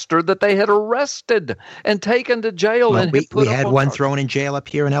pastor that they had arrested and taken to jail. Well, and we had one thrown in jail up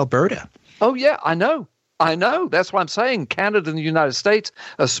here in Alberta. Oh, yeah, I know. That's why I'm saying Canada and the United States,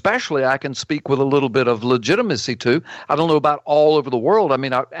 especially, I can speak with a little bit of legitimacy to. I don't know about all over the world. I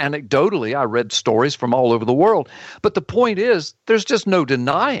mean, anecdotally, I read stories from all over the world. But the point is, there's just no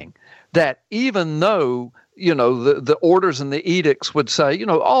denying that even though, the orders and the edicts would say,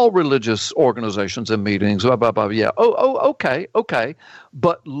 all religious organizations and meetings, blah, blah, blah, yeah. Okay.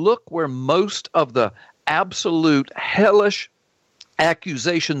 But look where most of the absolute hellish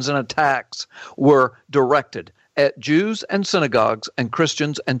accusations and attacks were directed at Jews and synagogues and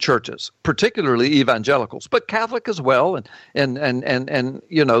Christians and churches, particularly evangelicals, but Catholic as well, and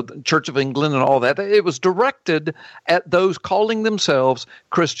the Church of England and all that. It was directed at those calling themselves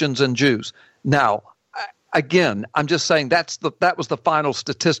Christians and Jews. Now, again, I'm just saying that was the final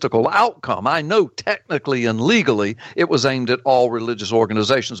statistical outcome. I know technically and legally it was aimed at all religious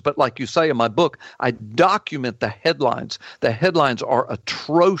organizations, but like you say in my book, I document the headlines. The headlines are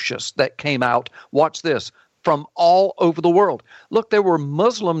atrocious that came out. Watch this. From all over the world. Look, there were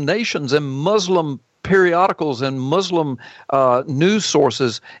Muslim nations and Muslim periodicals and Muslim news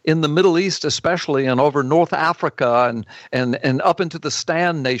sources in the Middle East, especially, and over North Africa and up into the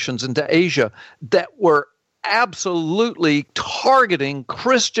Stan nations, into Asia, that were absolutely targeting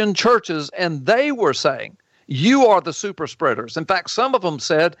Christian churches, and they were saying, you are the super spreaders. In fact, some of them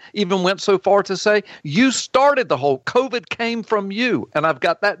even went so far to say, you started the whole COVID came from you. And I've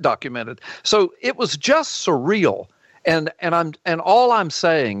got that documented. So it was just surreal. And all I'm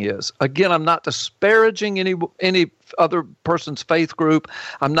saying is, again, I'm not disparaging any other person's faith group.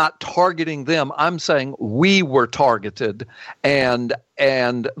 I'm not targeting them. I'm saying we were targeted, and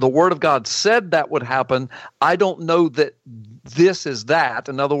the Word of God said that would happen. I don't know that this is that.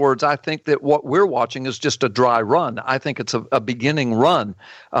 In other words, I think that what we're watching is just a dry run. I think it's a beginning run.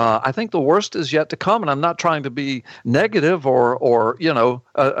 I think the worst is yet to come, and I'm not trying to be negative or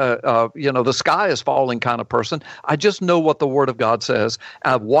the sky is falling kind of person. I just know what the Word of God says.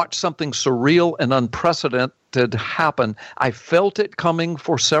 I've watched something surreal and unprecedented happen. I felt it coming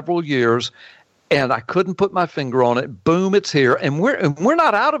for several years, and I couldn't put my finger on it. Boom, it's here, and we're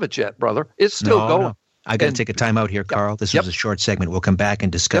not out of it yet, brother. It's still going. No. I got to take a time out here, Carl. This was a short segment. We'll come back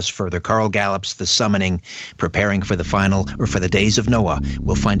and discuss further. Carl Gallup's The Summoning, preparing for the final, or for the days of Noah.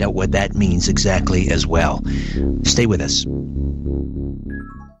 We'll find out what that means exactly as well. Stay with us.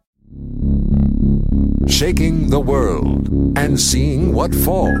 Shaking the world and seeing what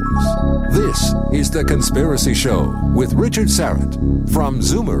falls. This is The Conspiracy Show with Richard Syrett from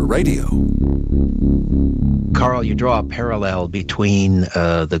Zoomer Radio. Carl, you draw a parallel between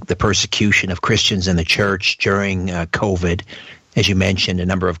the persecution of Christians in the church during COVID. As you mentioned, a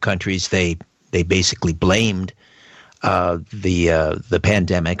number of countries, they basically blamed the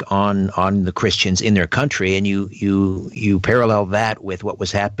pandemic on the Christians in their country, and you parallel that with what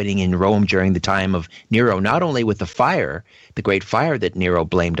was happening in Rome during the time of Nero, not only with the great fire that Nero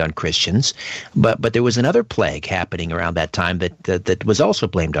blamed on Christians, but there was another plague happening around that time that was also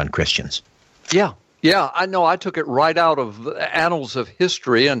blamed on Christians. Yeah, I know. I took it right out of the annals of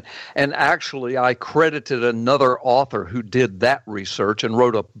history, and actually I credited another author who did that research and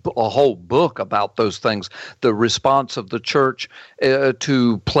wrote a whole book about those things, the response of the church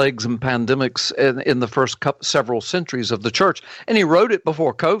to plagues and pandemics in the first several centuries of the church. And he wrote it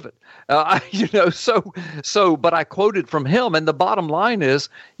before COVID. But I quoted from him, and the bottom line is,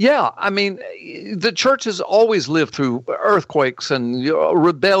 the church has always lived through earthquakes and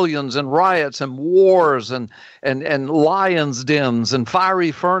rebellions and riots and wars and lions' dens and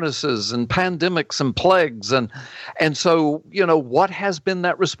fiery furnaces and pandemics and plagues. And so, what has been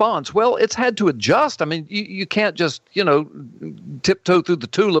that response? Well, it's had to adjust. I mean, you can't just, tiptoe through the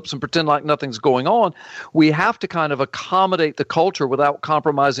tulips and pretend like nothing's going on. We have to kind of accommodate the culture without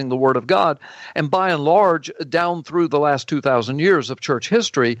compromising the Word of God. And by and large, down through the last 2,000 years of church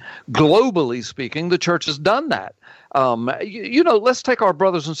history, globally speaking, the church has done that. Let's take our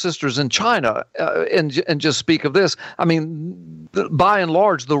brothers and sisters in China and just speak of this. I mean, by and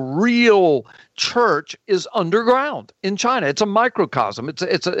large, the real church is underground in China. It's a microcosm.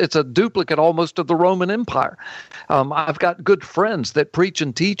 It's a duplicate almost of the Roman Empire. I've got good friends that preach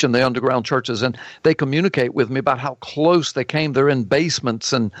and teach in the underground churches, and they communicate with me about how close they came. They're in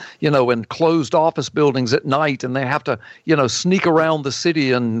basements and in closed office buildings at night, and they have to sneak around the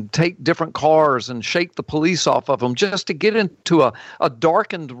city and take different cars and shake the police off of them just to get into a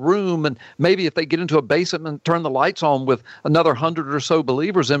darkened room. And maybe if they get into a basement and turn the lights on with another 100 or so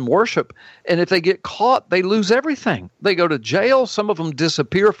believers in worship. And if they get caught, they lose everything. They go to jail. Some of them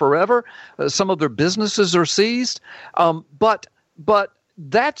disappear forever. Some of their businesses are seized. But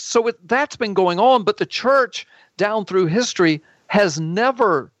that's been going on. But the church down through history has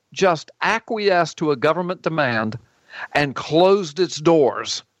never just acquiesced to a government demand and closed its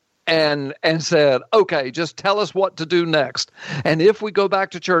doors and said, okay, just tell us what to do next. And if we go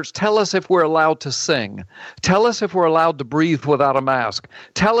back to church, tell us if we're allowed to sing. Tell us if we're allowed to breathe without a mask.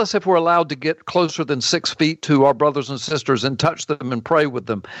 Tell us if we're allowed to get closer than 6 feet to our brothers and sisters and touch them and pray with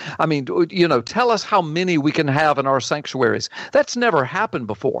them. I mean, tell us how many we can have in our sanctuaries. That's never happened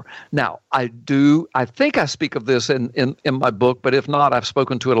before. Now, I think I speak of this in my book, but if not, I've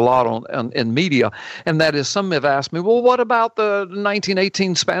spoken to it a lot in media. And that is, some have asked me, well, what about the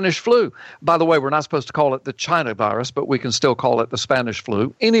 1918 Spanish flu? By the way, we're not supposed to call it the China virus, but we can still call it the Spanish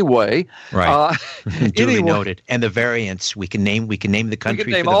flu. Anyway, right. Duly noted. And the variants, we can name the country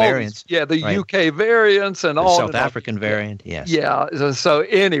for the variants. Yeah, the right. UK variants and all. South African variant, yes. Yeah. So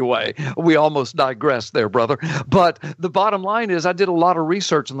anyway, we almost digressed there, brother. But the bottom line is, I did a lot of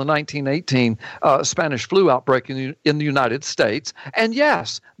research in the 1918 Spanish flu outbreak in the United States. And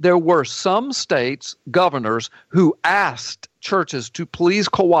yes, there were some states, governors, who asked churches to please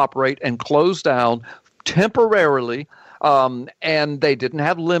cooperate and close down temporarily. And they didn't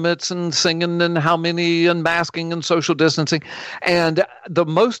have limits and singing and how many and masking and social distancing. And the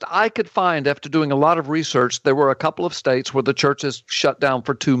most I could find after doing a lot of research, there were a couple of states where the churches shut down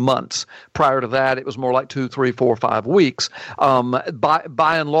for 2 months. Prior to that, it was more like 2, 3, 4, 5 weeks. By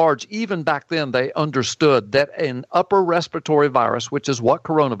and large, even back then, they understood that an upper respiratory virus, which is what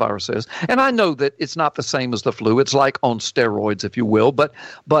coronavirus is, and I know that it's not the same as the flu. It's like on steroids, if you will, but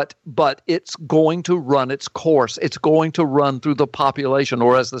it's going to run its course. It's going to run through the population,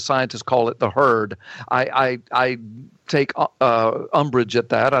 or as the scientists call it, the herd. I take umbrage at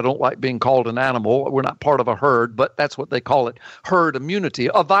that. I don't like being called an animal. We're not part of a herd, but that's what they call it, herd immunity.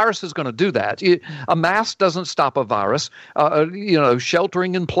 A virus is going to do that. A mask doesn't stop a virus.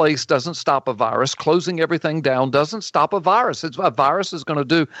 Sheltering in place doesn't stop a virus. Closing everything down doesn't stop a virus. A virus is going to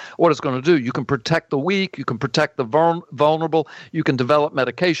do what it's going to do. You can protect the weak. You can protect the vulnerable. You can develop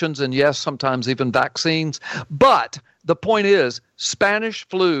medications, and yes, sometimes even vaccines. But the point is, Spanish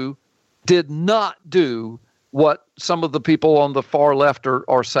flu did not do what some of the people on the far left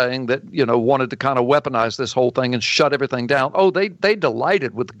are saying, that, wanted to kind of weaponize this whole thing and shut everything down. Oh, they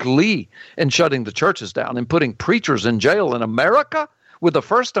delighted with glee in shutting the churches down and putting preachers in jail in America with the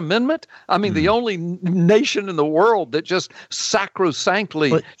First Amendment. I mean, the only nation in the world that just sacrosanctly.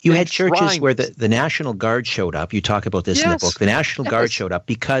 Well, you had churches where the National Guard showed up. You talk about this in the book. The National Guard showed up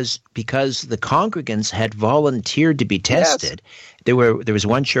because the congregants had volunteered to be tested. Yes. There was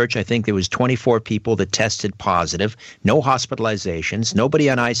one church, I think there was 24 people that tested positive, no hospitalizations, nobody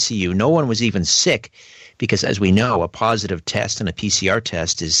on ICU, no one was even sick, because as we know, a positive test and a PCR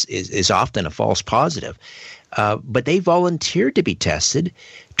test is often a false positive. But they volunteered to be tested,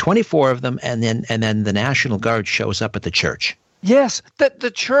 24 of them, and then the National Guard shows up at the church. Yes, that the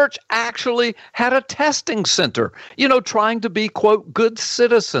church actually had a testing center, trying to be, quote, good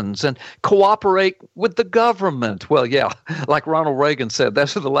citizens and cooperate with the government. Well, yeah, like Ronald Reagan said,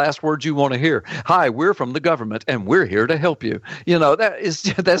 that's the last words you want to hear. Hi, we're from the government and we're here to help you.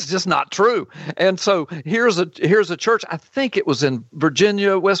 That's just not true. And so here's a church. I think it was in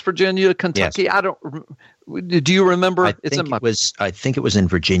Virginia, West Virginia, Kentucky. Yes. Do you remember? I think it was in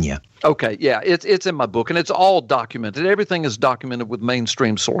Virginia. Okay, yeah, it's in my book, and it's all documented. Everything is documented with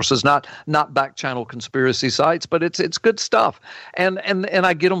mainstream sources, not back channel conspiracy sites, but it's good stuff. And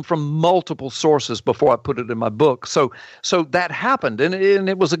I get them from multiple sources before I put it in my book. So that happened, and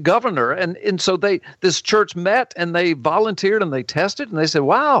it was a governor, and so this church met and they volunteered and they tested, and they said,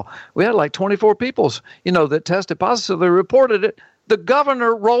 wow, we had like 24 people, that tested positive. So they reported it. The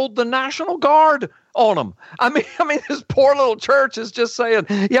governor rolled the National Guard on them. I mean, this poor little church is just saying,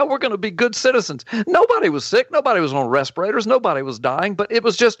 yeah, we're going to be good citizens. Nobody was sick. Nobody was on respirators. Nobody was dying. But it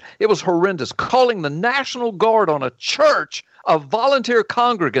was horrendous. Calling the National Guard on a church of volunteer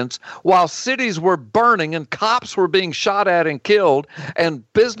congregants while cities were burning and cops were being shot at and killed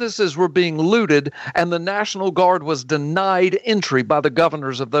and businesses were being looted, and the National Guard was denied entry by the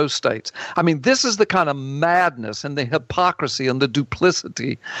governors of those states. I mean, this is the kind of madness and the hypocrisy and the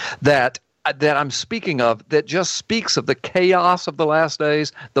duplicity that that I'm speaking of that just speaks of the chaos of the last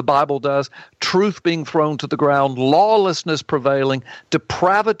days, the Bible does, truth being thrown to the ground, lawlessness prevailing,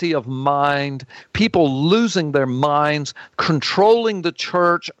 depravity of mind, people losing their minds, controlling the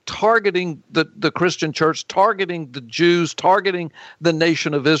church, targeting the Christian church, targeting the Jews, targeting the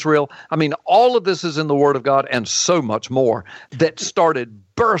nation of Israel. I mean, all of this is in the Word of God and so much more that started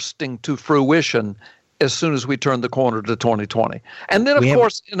bursting to fruition as soon as we turned the corner to 2020. And then, of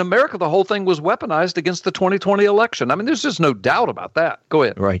course, in America, the whole thing was weaponized against the 2020 election. I mean, there's just no doubt about that. Go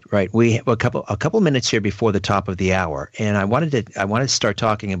ahead. Right. We have a couple minutes here before the top of the hour, and I wanted to start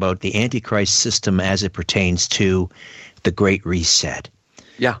talking about the Antichrist system as it pertains to the Great Reset.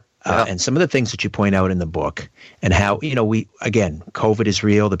 Yeah. And some of the things that you point out in the book, and how, COVID is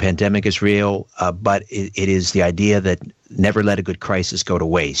real, the pandemic is real, but it is the idea that never let a good crisis go to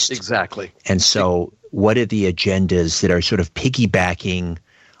waste. Exactly. And so what are the agendas that are sort of piggybacking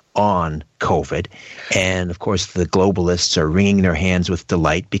on COVID? And, of course, the globalists are wringing their hands with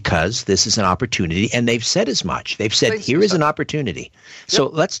delight because this is an opportunity, and they've said as much. They've said, here is an opportunity. So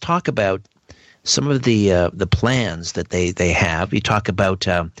let's talk about some of the plans that they have. You talk about,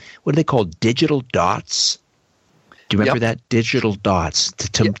 what do they call, digital dots? Do you remember that? Digital dots,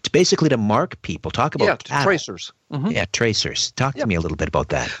 to basically to mark people. Talk about tracers. Mm-hmm. Yeah, tracers. Talk to me a little bit about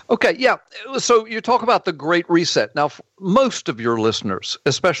that. Okay, yeah. So you talk about the Great Reset. Now, most of your listeners,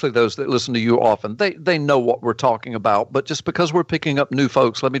 especially those that listen to you often, they know what we're talking about. But just because we're picking up new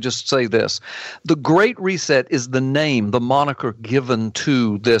folks, let me just say this. The Great Reset is the name, the moniker given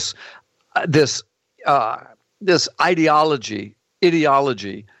to this ideology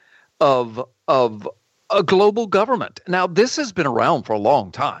of a global government. Now, this has been around for a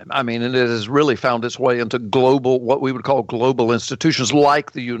long time. I mean, and it has really found its way into what we would call global institutions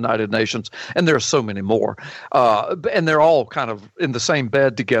like the United Nations, and there are so many more. And they're all kind of in the same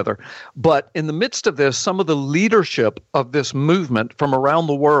bed together. But in the midst of this, some of the leadership of this movement from around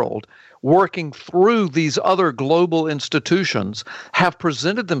the world, working through these other global institutions, have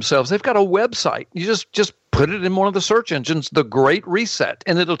presented themselves. They've got a website. You just put it in one of the search engines, The Great Reset,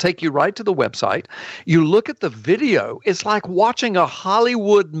 and it'll take you right to the website. You look at the video. It's like watching a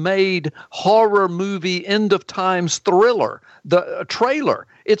Hollywood-made horror movie, end of times thriller, the trailer.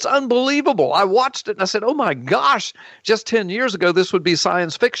 It's unbelievable. I watched it and I said, oh my gosh, just 10 years ago, this would be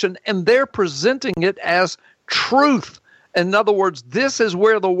science fiction. And they're presenting it as truth. In other words, this is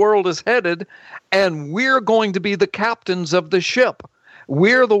where the world is headed, and we're going to be the captains of the ship.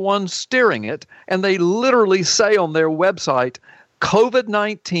 We're the ones steering it. And they literally say on their website,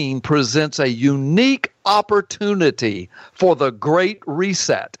 COVID-19 presents a unique opportunity for the Great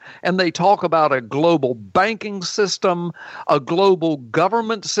Reset. And they talk about a global banking system, a global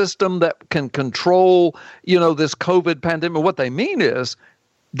government system that can control, this COVID pandemic. What they mean is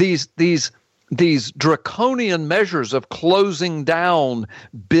these draconian measures of closing down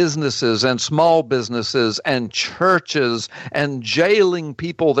businesses and small businesses and churches and jailing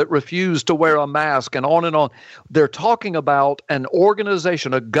people that refuse to wear a mask and on and on. They're talking about an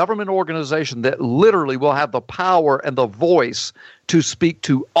organization, a government organization that literally will have the power and the voice to speak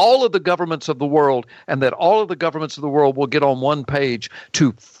to all of the governments of the world, and that all of the governments of the world will get on one page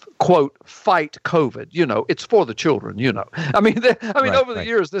to quote, fight COVID. It's for the children, I mean, over the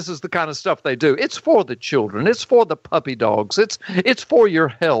years, this is the kind of stuff they do. It's for the children. It's for the puppy dogs. It's for your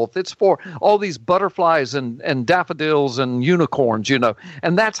health. It's for all these butterflies and daffodils and unicorns,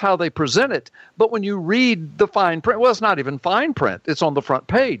 and that's how they present it. But when you read the fine print, well, it's not even fine print. It's on the front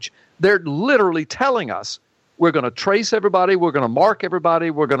page. They're literally telling us, we're going to trace everybody. We're going to mark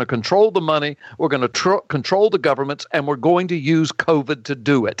everybody. We're going to control the money. We're going to control the governments, and we're going to use COVID to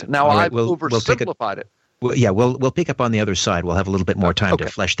do it. Now, I've oversimplified it. Well, yeah, we'll pick up on the other side. We'll have a little bit more time to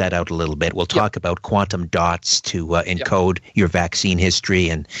flesh that out a little bit. We'll talk about quantum dots to encode your vaccine history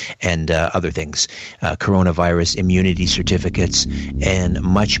and other things, coronavirus immunity certificates, and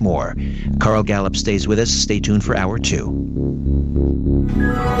much more. Carl Gallup stays with us. Stay tuned for Hour 2.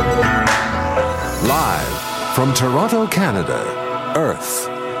 Live from Toronto, Canada, Earth,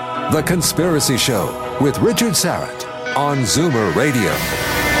 The Conspiracy Show with Richard Sarrett on Zoomer Radio.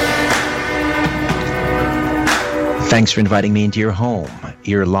 Thanks for inviting me into your home,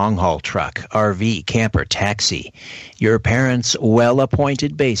 your long-haul truck, RV, camper, taxi, your parents'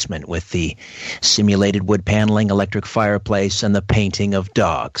 well-appointed basement with the simulated wood paneling, electric fireplace, and the painting of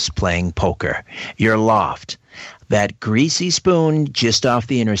dogs playing poker, your loft, that greasy spoon just off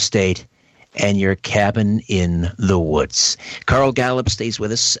the interstate, and your cabin in the woods. Carl Gallup stays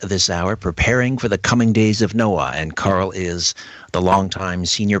with us this hour, preparing for the coming days of Noah. And Carl is the longtime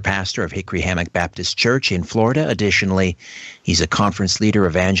senior pastor of Hickory Hammock Baptist Church in Florida. Additionally, he's a conference leader,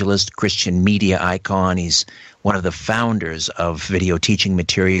 evangelist, Christian media icon. He's one of the founders of video teaching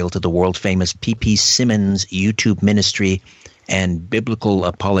material to the world-famous P.P. Simmons YouTube ministry and Biblical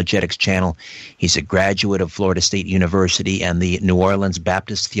Apologetics channel. He's a graduate of Florida State University and the New Orleans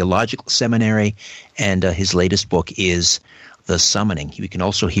Baptist Theological Seminary, and his latest book is The Summoning. You can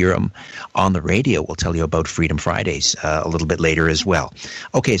also hear him on the radio. We'll tell you about Freedom Fridays a little bit later as well.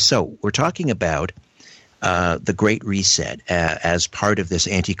 Okay, so we're talking about the Great Reset as part of this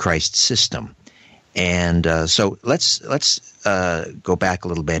Antichrist system. And so let's go back a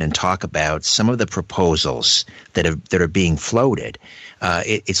little bit and talk about some of the proposals that are being floated.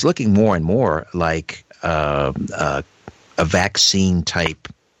 It's looking more and more like a vaccine type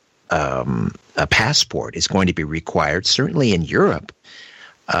a passport is going to be required, certainly in Europe,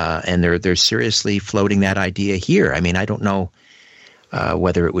 and they're seriously floating that idea here. I mean, I don't know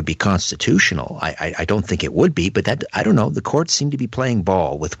whether it would be constitutional. I don't think it would be, but that I don't know. The courts seem to be playing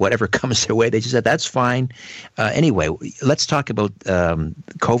ball with whatever comes their way. They just said, that's fine. Anyway, let's talk about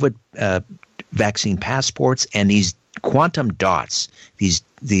COVID vaccine passports and these quantum dots,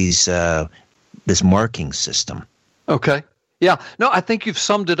 this marking system. Okay. Yeah. No, I think you've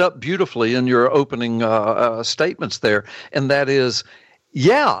summed it up beautifully in your opening statements there, and that is,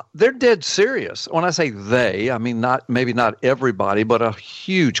 yeah, they're dead serious. When I say they, I mean maybe not everybody, but a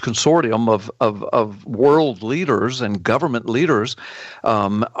huge consortium of world leaders and government leaders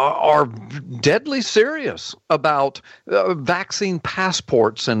are deadly serious about vaccine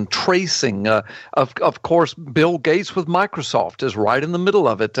passports and tracing. Of course, Bill Gates with Microsoft is right in the middle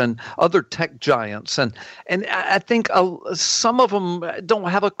of it, and other tech giants. And I think some of them don't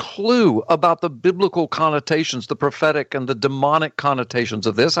have a clue about the biblical connotations, the prophetic and the demonic connotations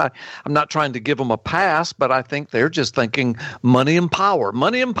of this. I'm not trying to give them a pass, but I think they're just thinking money and power.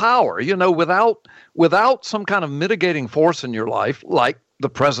 You know, without some kind of mitigating force in your life, like the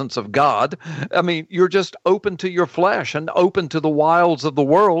presence of God, I mean, you're just open to your flesh and open to the wilds of the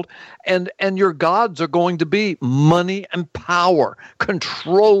world, and your gods are going to be money and power,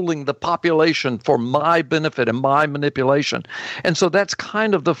 controlling the population for my benefit and my manipulation. And so that's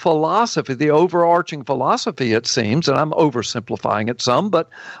kind of the philosophy, the overarching philosophy, it seems, and I'm oversimplifying it some, but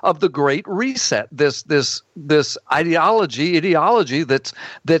of the Great Reset, this ideology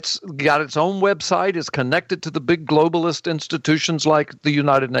that's got its own website, is connected to the big globalist institutions like the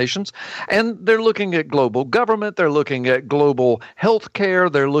United Nations, and they're looking at global government, they're looking at global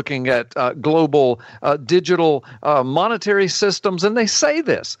healthcare, they're looking at global digital monetary systems, and they say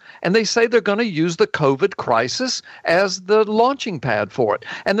this, and they say they're going to use the COVID crisis as the launching pad for it,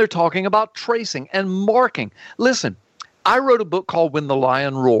 and they're talking about tracing and marking. Listen, I wrote a book called When the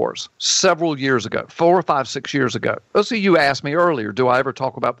Lion Roars several years ago, 4 or 5, 6 years ago. So you asked me earlier, do I ever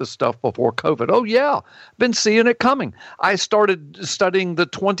talk about this stuff before COVID? Oh, yeah. Been seeing it coming. I started studying the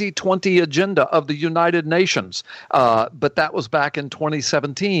 2020 agenda of the United Nations, but that was back in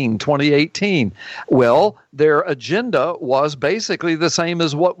 2017, 2018. Well, their agenda was basically the same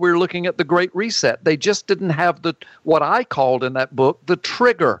as what we're looking at the Great Reset. They just didn't have what I called in that book, the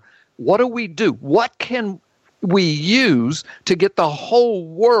trigger. What do we do? What can we use to get the whole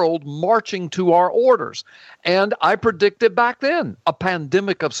world marching to our orders? And I predicted back then a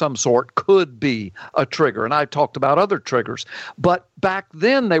pandemic of some sort could be a trigger. And I talked about other triggers. But back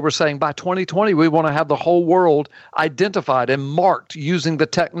then they were saying by 2020, we want to have the whole world identified and marked using the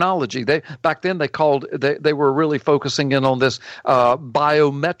technology. Back then they were really focusing in on this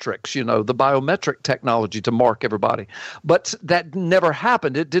biometrics, the biometric technology to mark everybody. But that never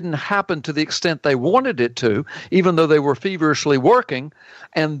happened. It didn't happen to the extent they wanted it to, even though they were feverishly working.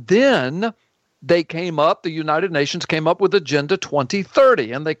 And then the United Nations came up with Agenda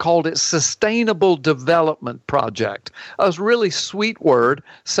 2030, and they called it Sustainable Development Project. A really sweet word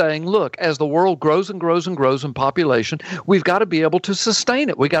saying, look, as the world grows and grows and grows in population, we've got to be able to sustain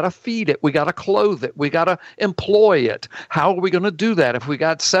it. We got to feed it. We got to clothe it. We got to employ it. How are we going to do that if we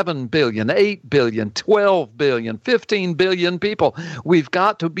got 7 billion, 8 billion, 12 billion, 15 billion people? We've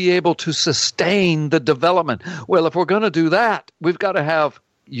got to be able to sustain the development. Well, if we're going to do that, we've got to have,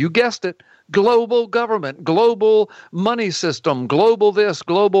 you guessed it, global government, global money system, global this,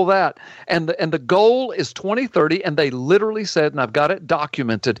 global that. And the goal is 2030, and they literally said, and I've got it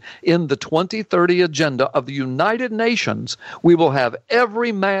documented in the 2030 agenda of the United Nations, we will have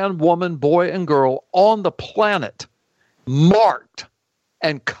every man, woman, boy, and girl on the planet marked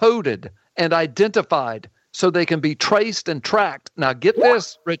and coded and identified so they can be traced and tracked. Now get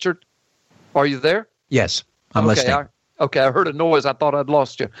this, Richard. Are you there? Yes, I'm listening. I heard a noise. I thought I'd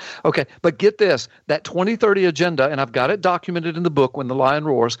lost you. Okay, but get this, that 2030 agenda, and I've got it documented in the book, When the Lion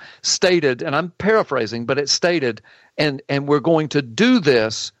Roars, stated, and I'm paraphrasing, but it stated, and we're going to do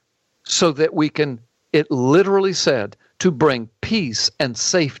this so that we can, it literally said, to bring peace and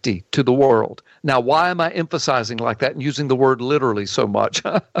safety to the world. Now, why am I emphasizing like that and using the word literally so much?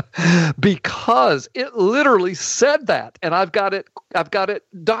 Because it literally said that, and I've got it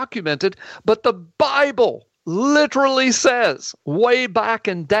documented, but the Bible literally says way back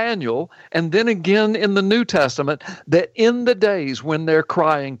in Daniel and then again in the New Testament that in the days when they're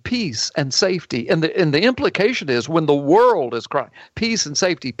crying peace and safety, and the implication is when the world is crying peace and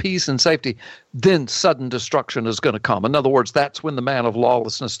safety, then sudden destruction is going to come. In other words, that's when the man of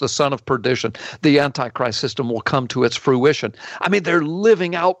lawlessness, the son of perdition, the Antichrist system will come to its fruition. I mean, they're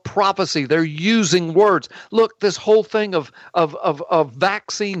living out prophecy. They're using words. Look, this whole thing of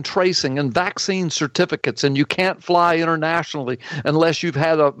vaccine tracing and vaccine certificates, and you can't fly internationally unless you've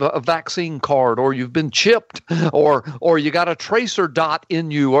had a vaccine card, or you've been chipped, or you got a tracer dot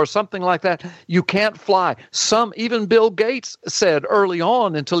in you, or something like that. You can't fly. Even Bill Gates said early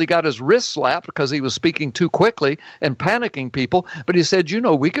on, until he got his wrist slapped because he was speaking too quickly and panicking people, but he said,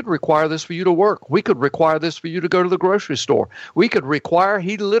 we could require this for you to work. We could require this for you to go to the grocery store.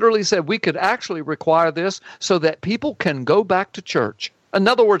 He literally said, we could actually require this so that people can go back to church. In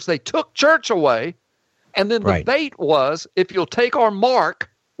other words, they took church away, and then the bait was, if you'll take our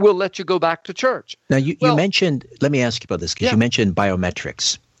mark, we'll let you go back to church. Now, you mentioned, let me ask you about this, because you mentioned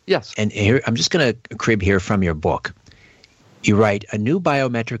biometrics. Yes. And here, I'm just going to crib here from your book. You write, a new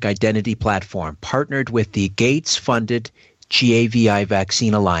biometric identity platform partnered with the Gates-funded GAVI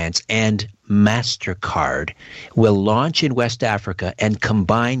Vaccine Alliance and MasterCard will launch in West Africa and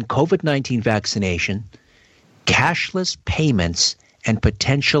combine COVID-19 vaccination, cashless payments, and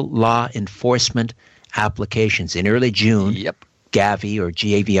potential law enforcement applications. In early June, Gavi or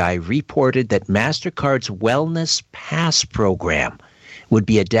GAVI reported that MasterCard's Wellness Pass program would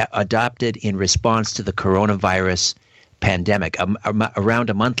be adopted in response to the coronavirus pandemic.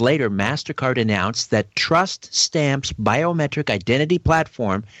 Around a month later, MasterCard announced that Trust Stamp's biometric identity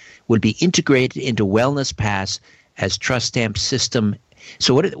platform would be integrated into Wellness Pass as Trust Stamp's system.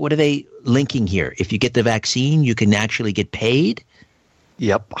 So what are they linking here? If you get the vaccine, you can actually get paid?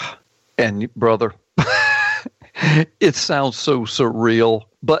 Yep. And brother, it sounds so surreal,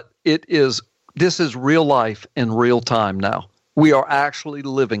 but this is real life in real time now. We are actually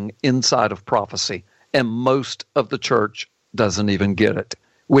living inside of prophecy. And most of the church doesn't even get it,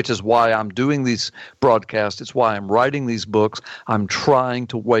 which is why I'm doing these broadcasts. It's why I'm writing these books. I'm trying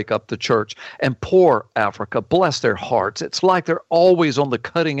to wake up the church. And poor Africa, bless their hearts. It's like they're always on the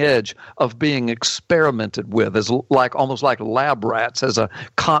cutting edge of being experimented with, almost like lab rats as a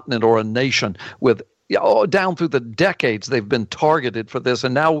continent or a nation with down through the decades, they've been targeted for this.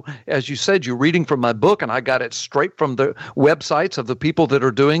 And now, as you said, you're reading from my book, and I got it straight from the websites of the people that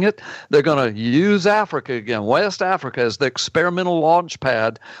are doing it. They're going to use Africa again, West Africa, as the experimental launch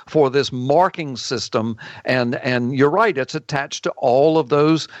pad for this marking system. And you're right, it's attached to all of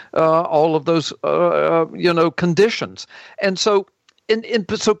those conditions. And so,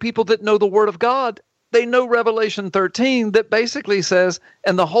 so people that know the Word of God, they know Revelation 13 that basically says,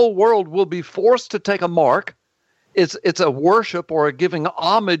 and the whole world will be forced to take a mark. It's a worship or a giving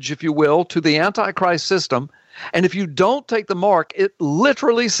homage, if you will, to the Antichrist system. And if you don't take the mark, it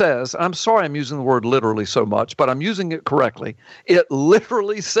literally says, I'm sorry I'm using the word literally so much, but I'm using it correctly. It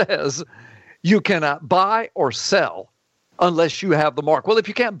literally says you cannot buy or sell unless you have the mark. Well, if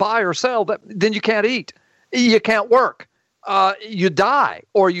you can't buy or sell, then you can't eat. You can't work. You die,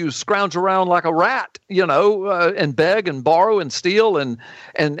 or you scrounge around like a rat, and beg and borrow and steal, and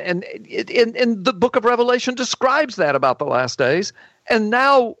the book of Revelation describes that about the last days. And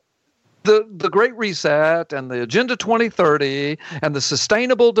now the Great Reset and the Agenda 2030 and the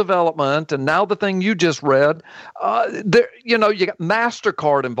Sustainable Development, and now the thing you just read, you got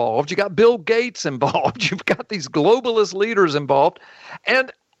MasterCard involved, you got Bill Gates involved, you've got these globalist leaders involved,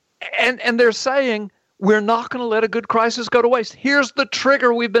 and they're saying, we're not going to let a good crisis go to waste. Here's the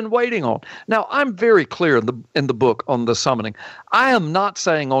trigger we've been waiting on. Now, I'm very clear in the book on the summoning. I am not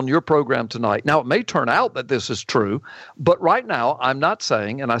saying on your program tonight, now it may turn out that this is true, but right now I'm not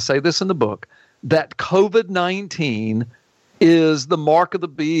saying, and I say this in the book, that COVID-19 is the mark of the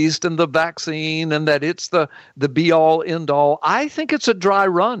beast and the vaccine and that it's the be-all, end-all. I think it's a dry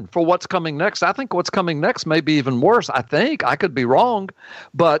run for what's coming next. I think what's coming next may be even worse. I think. I could be wrong,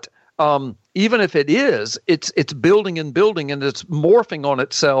 but even if it is, it's building and building, and it's morphing on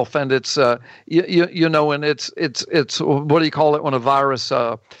itself, and it's and it's what do you call it when a virus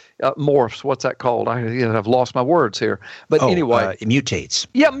morphs? What's that called? I've lost my words here. But anyway, it mutates.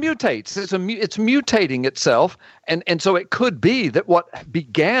 Yeah, mutates. It's mutating itself, and so it could be that what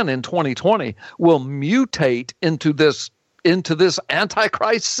began in 2020 will mutate into this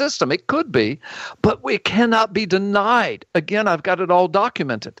Antichrist system. It could be, but it cannot be denied. Again, I've got it all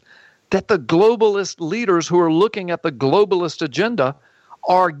documented, that the globalist leaders who are looking at the globalist agenda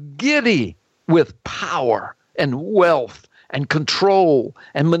are giddy with power and wealth and control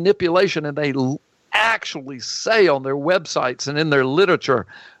and manipulation, and they actually say on their websites and in their literature,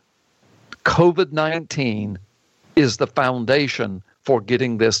 COVID-19 is the foundation for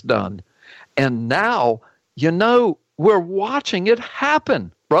getting this done. And now, we're watching it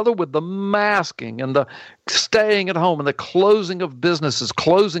happen, brother, with the masking and the staying at home and the closing of businesses,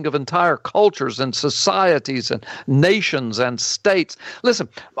 closing of entire cultures and societies and nations and states. Listen,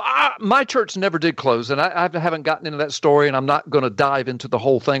 my church never did close, and I haven't gotten into that story, and I'm not going to dive into the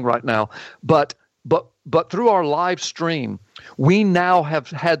whole thing right now. But through our live stream, we now have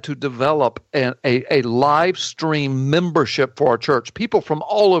had to develop a live stream membership for our church. People from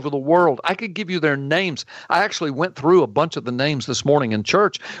all over the world. I could give you their names. I actually went through a bunch of the names this morning in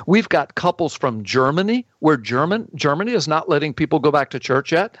church. We've got couples from Germany, where Germany is not letting people go back to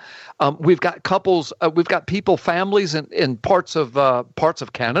church yet. We've got couples. We've got families in parts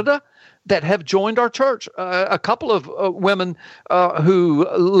of Canada that have joined our church. A couple of women who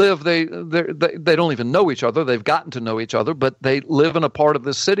live, they don't even know each other. They've gotten to know each other, but they live in a part of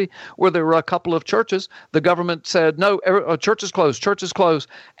this city where there were a couple of churches. The government said, no, church is closed.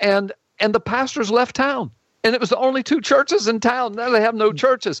 And the pastors left town. And it was the only 2 churches in town. Now they have no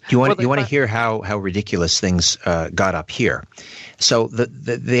churches. Do you want to hear how ridiculous things got up here? So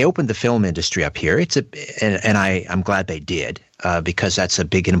they opened the film industry up here. I'm glad they did because that's a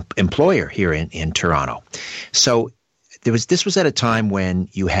big employer here in Toronto. So this was at a time when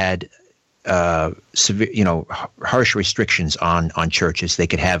you had severe, harsh restrictions on churches. They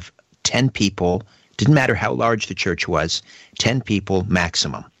could have 10 people. Didn't matter how large the church was. 10 people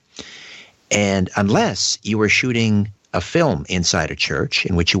maximum. And unless you were shooting a film inside a church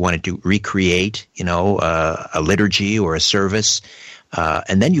in which you wanted to recreate, a liturgy or a service,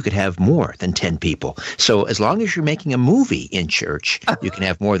 and then you could have more than 10 people. So as long as you're making a movie in church, you can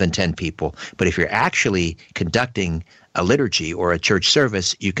have more than 10 people. But if you're actually conducting a liturgy or a church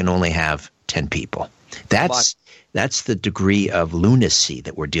service, you can only have 10 people. That's the degree of lunacy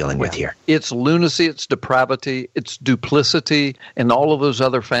that we're dealing with here. It's lunacy, it's depravity, it's duplicity, and all of those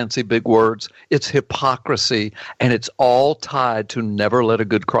other fancy big words. It's hypocrisy, and it's all tied to never let a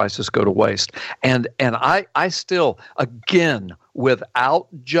good crisis go to waste. And I still, again, without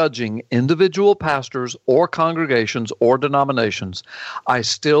judging individual pastors or congregations or denominations, I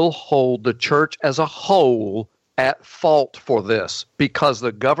still hold the church as a whole at fault for this, because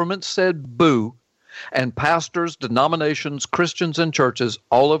the government said boo, and pastors, denominations, Christians, and churches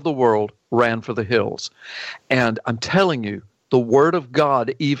all over the world ran for the hills. And I'm telling you, the Word of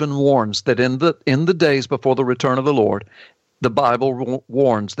God even warns that in the days before the return of the Lord, the Bible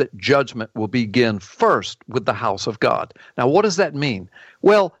warns that judgment will begin first with the house of God. Now, what does that mean?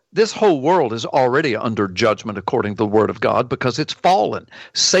 Well, this whole world is already under judgment according to the Word of God because it's fallen.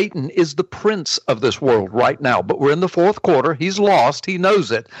 Satan is the prince of this world right now, but we're in the 4th quarter. He's lost. He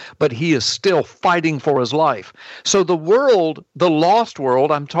knows it, but he is still fighting for his life. So the world, the lost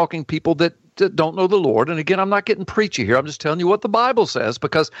world, I'm talking people that don't know the Lord. And again, I'm not getting preachy here. I'm just telling you what the Bible says,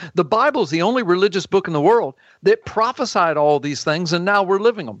 because the Bible is the only religious book in the world that prophesied all these things, and now we're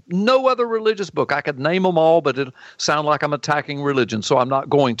living them. No other religious book. I could name them all, but it'll sound like I'm attacking religion, so I'm not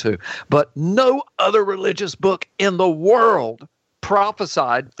going to. But no other religious book in the world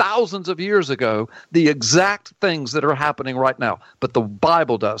prophesied thousands of years ago the exact things that are happening right now. But the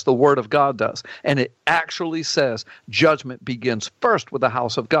Bible does, the Word of God does. And it actually says judgment begins first with the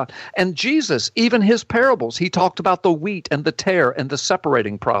house of God. And Jesus, even his parables, he talked about the wheat and the tare and the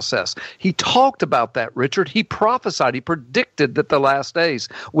separating process. He talked about that, Richard. He prophesied, he predicted that the last days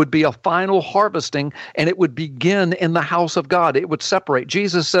would be a final harvesting, and it would begin in the house of God. It would separate.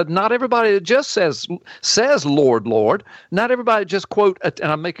 Jesus said, not everybody that just says, Lord, Lord, not everybody just quote,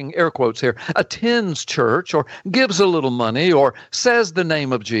 and I'm making air quotes here, attends church or gives a little money or says the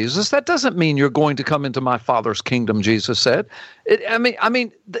name of Jesus. That doesn't mean you're going to come into my Father's kingdom, Jesus said.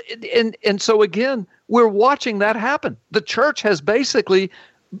 And so again, we're watching that happen. The church has basically,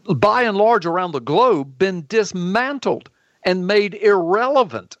 by and large around the globe, been dismantled and made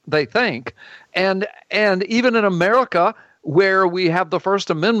irrelevant, they think. And even in America, where we have the First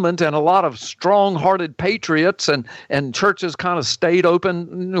Amendment and a lot of strong-hearted patriots and churches kind of stayed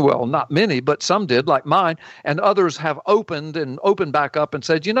open. Well, not many, but some did, like mine, and others have opened back up and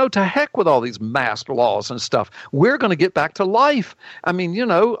said, to heck with all these mask laws and stuff. We're going to get back to life. I mean,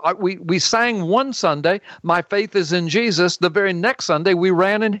 we sang one Sunday, "My faith is in Jesus." The very next Sunday, we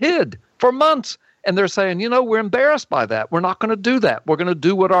ran and hid for months. And they're saying, we're embarrassed by that. We're not going to do that. We're going to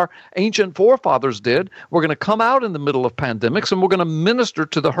do what our ancient forefathers did. We're going to come out in the middle of pandemics, and we're going to minister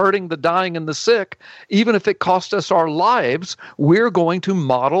to the hurting, the dying, and the sick. Even if it costs us our lives, we're going to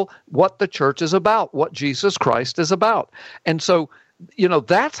model what the church is about, what Jesus Christ is about. And so,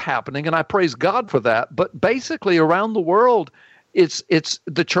 that's happening, and I praise God for that. But basically around the world, it's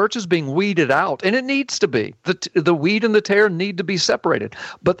the church is being weeded out, and it needs to be. The wheat and the tare need to be separated.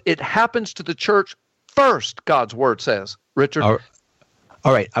 But it happens to the church first, God's word says. Richard? All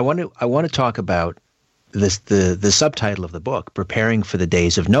right. I want to talk about this the subtitle of the book, Preparing for the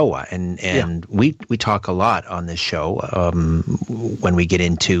Days of Noah. And we talk a lot on this show when we get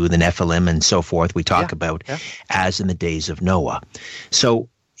into the Nephilim and so forth. We talk about as in the days of Noah. So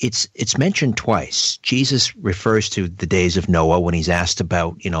it's mentioned twice. Jesus refers to the days of Noah when he's asked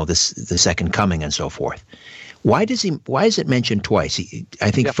about, the second coming and so forth. Why is it mentioned twice? I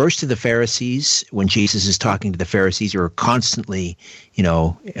think first to the Pharisees, when Jesus is talking to the Pharisees who are constantly,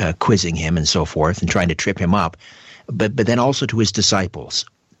 quizzing him and so forth and trying to trip him up, but then also to his disciples.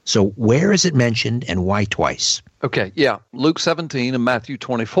 So where is it mentioned and why twice? Okay, Luke 17 and Matthew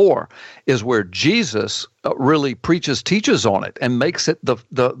 24 is where Jesus really teaches on it and makes it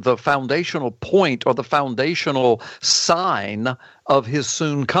the foundational point or the foundational sign of his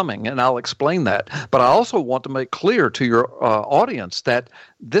soon coming, and I'll explain that. But I also want to make clear to your audience that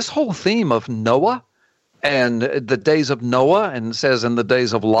this whole theme of Noah and the days of Noah, and says in the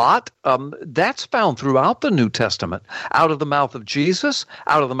days of Lot, that's found throughout the New Testament, out of the mouth of Jesus,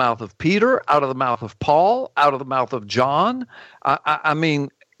 out of the mouth of Peter, out of the mouth of Paul, out of the mouth of John. I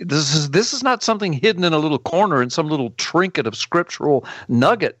mean, this is not something hidden in a little corner in some little trinket of scriptural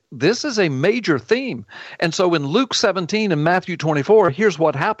nugget. This is a major theme. And so in Luke 17 and Matthew 24, here's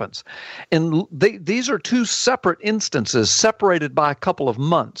what happens. And these are two separate instances separated by a couple of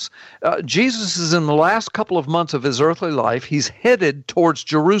months. Jesus is in the last couple of months of his earthly life. He's headed towards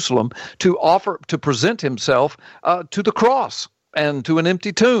Jerusalem to present himself to the cross and to an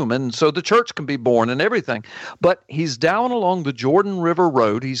empty tomb, and so the church can be born and everything. But he's down along the Jordan River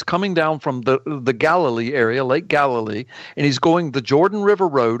Road. He's coming down from the Galilee area, Lake Galilee, and he's going the Jordan River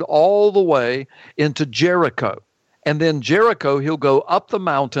Road all the way into Jericho. And then Jericho, he'll go up the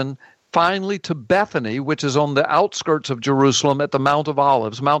mountain, finally to Bethany, which is on the outskirts of Jerusalem at the Mount of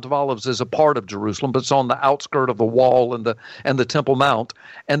Olives. Mount of Olives is a part of Jerusalem, but it's on the outskirt of the wall and the Temple Mount.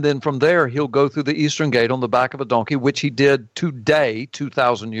 And then from there, he'll go through the Eastern Gate on the back of a donkey, which he did today,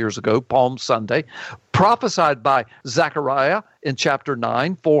 2,000 years ago, Palm Sunday, prophesied by Zechariah in chapter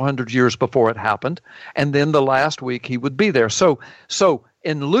 9, 400 years before it happened. And then the last week he would be there. So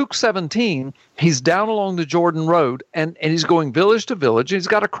in Luke 17, he's down along the Jordan Road, and he's going village to village. He's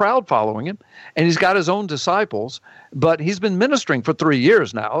got a crowd following him, and he's got his own disciples, but he's been ministering for 3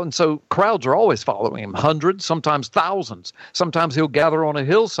 years now, and so crowds are always following him, hundreds, sometimes thousands. Sometimes he'll gather on a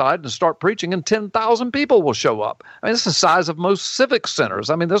hillside and start preaching, and 10,000 people will show up. I mean, it's the size of most civic centers.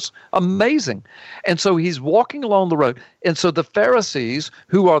 I mean, that's amazing. And so he's walking along the road, and so the Pharisees,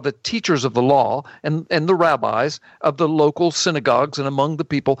 who are the teachers of the law, and the rabbis of the local synagogues and among the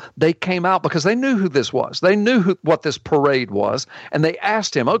people, they came out because they knew who this was. They knew what this parade was, and they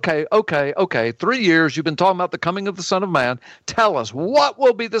asked him, okay, 3 years you've been talking about the coming of the Son of Man. Tell us, what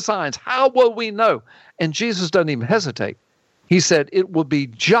will be the signs? How will we know? And Jesus doesn't even hesitate. He said, it will be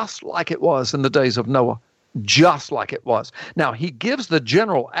just like it was in the days of Noah. Just like it was. Now, he gives the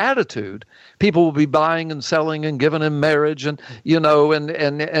general attitude. People will be buying and selling and giving in marriage and,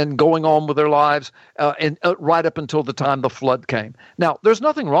 and going on with their lives and right up until the time the flood came. Now, there's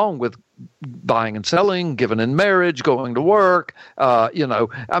nothing wrong with buying and selling, giving in marriage, going to work. I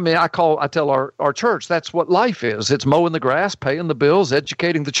tell our church, that's what life is. It's mowing the grass, paying the bills,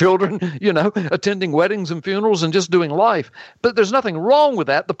 educating the children, attending weddings and funerals and just doing life. But there's nothing wrong with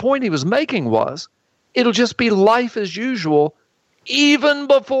that. The point he was making was, it'll just be life as usual, even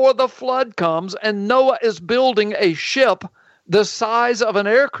before the flood comes, and Noah is building a ship the size of an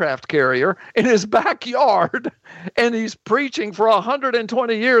aircraft carrier in his backyard, and he's preaching for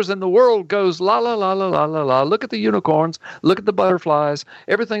 120 years, and the world goes, la, la, la, la, la, la, la. Look at the unicorns. Look at the butterflies.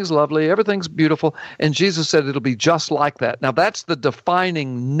 Everything's lovely. Everything's beautiful. And Jesus said it'll be just like that. Now, that's the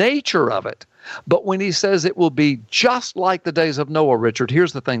defining nature of it. But when he says it will be just like the days of Noah, Richard,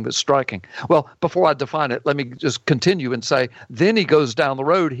 here's the thing that's striking. Well, before I define it, let me just continue and say, then he goes down the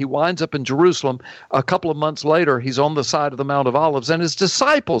road. He winds up in Jerusalem. A couple of months later, he's on the side of the Mount of Olives, and his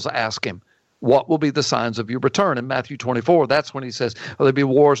disciples ask him, what will be the signs of your return? In Matthew 24, that's when he says, there'll be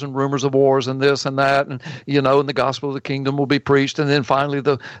wars and rumors of wars and this and that, and and the gospel of the kingdom will be preached, and then finally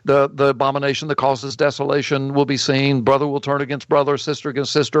the abomination that causes desolation will be seen. Brother will turn against brother, sister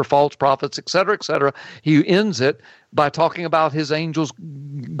against sister, false prophets, etc., etc. He ends it by talking about his angels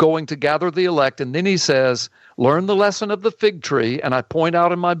going to gather the elect, and then he says, learn the lesson of the fig tree, and I point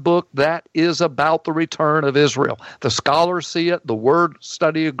out in my book that is about the return of Israel. The scholars see it. The word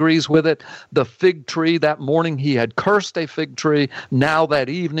study agrees with it. The fig tree, that morning he had cursed a fig tree. Now that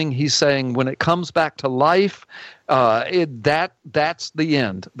evening he's saying when it comes back to life, that's the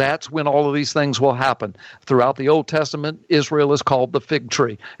end. That's when all of these things will happen. Throughout the Old Testament, Israel is called the fig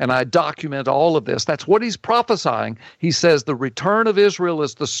tree, and I document all of this. That's what he's prophesying. He says the return of Israel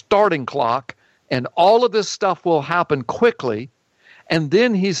is the starting clock, and all of this stuff will happen quickly. And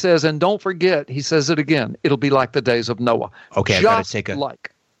then he says, and don't forget, he says it again, it'll be like the days of Noah. Okay, I got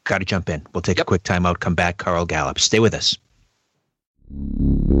to jump in. We'll take a quick time out, come back. Carl Gallup, stay with us.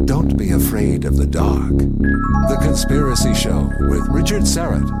 Don't be afraid of the dark. The Conspiracy Show with Richard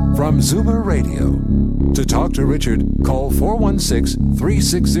Serrett from Zoomer Radio. To talk to Richard, call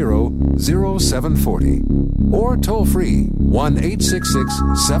 416-360-0740 or toll free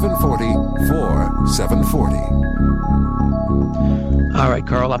 1-866-740-4740. All right,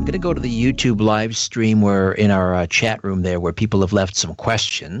 Carl, I'm going to go to the YouTube live stream where in our chat room there where people have left some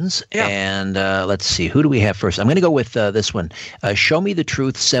questions. Yeah. And let's see, who do we have first? I'm going to go with this one. Show Me the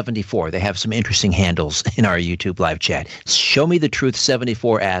Truth 74. They have some interesting handles in our YouTube live chat. Show Me the Truth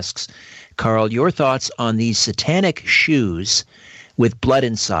 74 asks, Carl, your thoughts on these satanic shoes with blood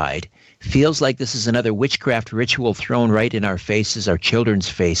inside. Feels like this is another witchcraft ritual thrown right in our faces, our children's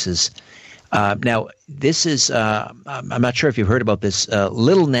faces. Now, this is, I'm not sure if you've heard about this,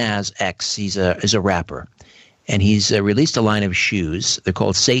 Lil Nas X, is a rapper, and he's released a line of shoes. They're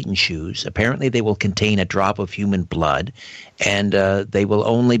called Satan shoes. Apparently, they will contain a drop of human blood, and there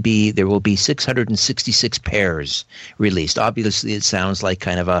will be 666 pairs released. Obviously, it sounds like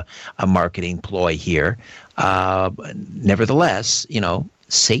kind of a marketing ploy here. Nevertheless,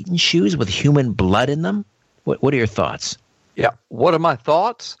 Satan shoes with human blood in them? What are your thoughts? Yeah. What are my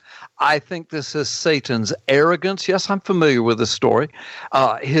thoughts? I think this is Satan's arrogance. Yes, I'm familiar with this story.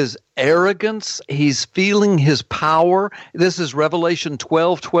 His arrogance, he's feeling his power. This is Revelation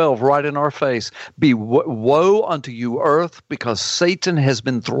 12:12 right in our face. Be woe unto you, earth, because Satan has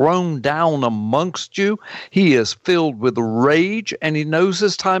been thrown down amongst you. He is filled with rage, and he knows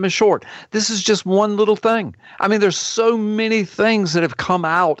his time is short. This is just one little thing. I mean, there's so many things that have come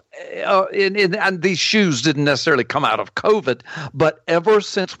out, and these shoes didn't necessarily come out of COVID, but ever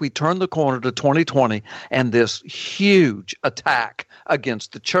since we turned the corner to 2020 and this huge attack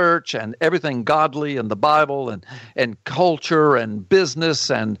against the church and everything godly and the Bible and culture and business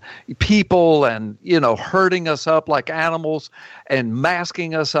and people and, herding us up like animals and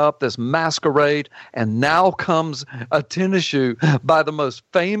masking us up, this masquerade. And now comes a tennis shoe by the most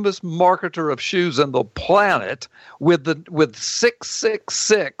famous marketer of shoes on the planet with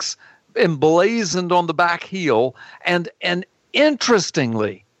 666 emblazoned on the back heel. And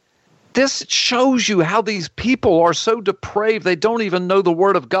interestingly, this shows you how these people are so depraved they don't even know the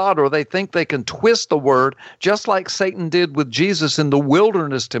word of God, or they think they can twist the word, just like Satan did with Jesus in the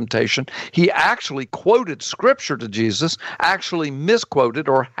wilderness temptation. He actually quoted scripture to Jesus, actually misquoted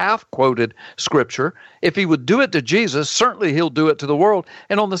or half-quoted scripture. If he would do it to Jesus, certainly he'll do it to the world.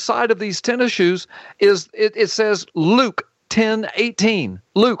 And on the side of these tennis shoes it says Luke 10:18.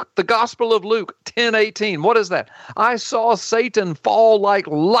 Luke, the Gospel of Luke 10:18. What is that? I saw Satan fall like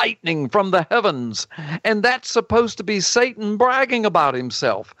lightning from the heavens. And that's supposed to be Satan bragging about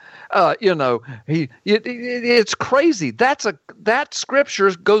himself. It's crazy. That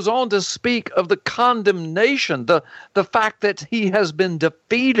scripture goes on to speak of the condemnation, the fact that he has been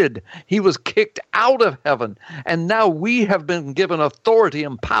defeated. He was kicked out of heaven. And now we have been given authority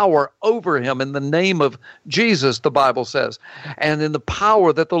and power over him in the name of Jesus, the Bible says. And in the power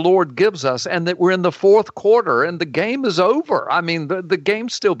that the Lord gives us, and that we're in the fourth quarter and the game is over. I mean, the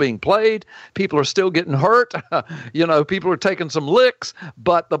game's still being played. People are still getting hurt. People are taking some licks,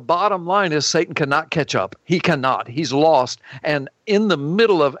 but the bottom line is Satan cannot catch up. He cannot. He's lost. And in the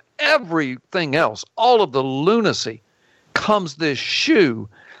middle of everything else, all of the lunacy, comes this shoe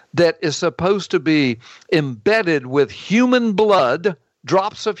that is supposed to be embedded with human blood,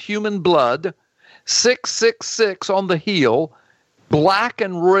 drops of human blood, 666 on the heel, Black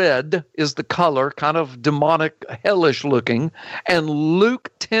and red is the color, kind of demonic, hellish looking. And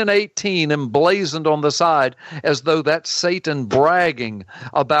Luke 10:18 emblazoned on the side as though that's Satan bragging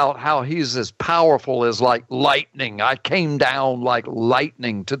about how he's as powerful as like lightning. I came down like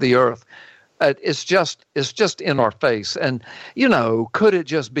lightning to the earth. It's just in our face. And, could it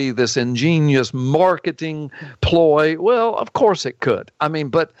just be this ingenious marketing ploy? Well, of course it could. I mean,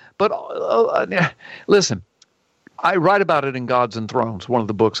 but listen, I write about it in Gods and Thrones, one of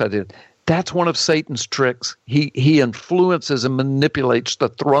the books I did. That's one of Satan's tricks. He influences and manipulates the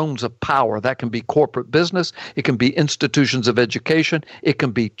thrones of power. That can be corporate business. It can be institutions of education. It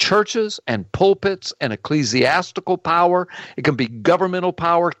can be churches and pulpits and ecclesiastical power. It can be governmental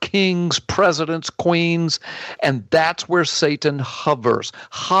power, kings, presidents, queens. And that's where Satan hovers.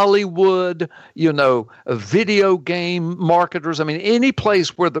 Hollywood, video game marketers. I mean, any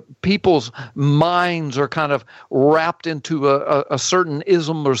place where the people's minds are kind of wrapped into a certain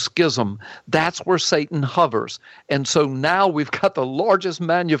ism or schism. That's where Satan hovers. And so now we've got the largest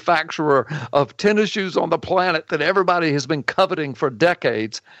manufacturer of tennis shoes on the planet that everybody has been coveting for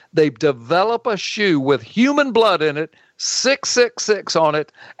decades. They develop a shoe with human blood in it, 666 on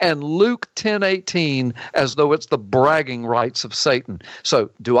it, and Luke 10:18 as though it's the bragging rights of Satan. So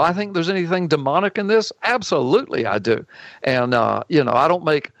do I think there's anything demonic in this? Absolutely I do. And, I don't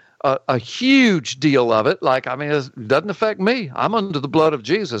make a huge deal of it. It doesn't affect me. I'm under the blood of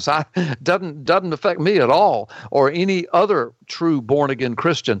Jesus. Doesn't affect me at all, or any other true born-again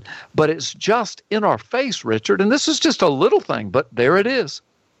Christian. But it's just in our face, Richard. And this is just a little thing, but there it is.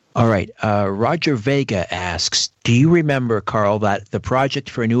 All right. Roger Vega asks, do you remember, Carl, that the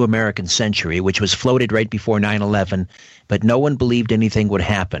Project for a New American Century, which was floated right before 9/11, but no one believed anything would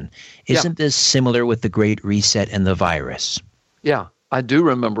happen? Isn't this similar with the Great Reset and the virus? Yeah. I do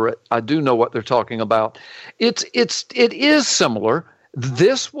remember it. I do know what they're talking about. It is similar.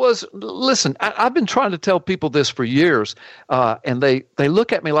 This was, listen, I've been trying to tell people this for years, and they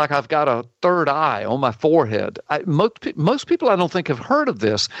look at me like I've got a third eye on my forehead. Most people I don't think have heard of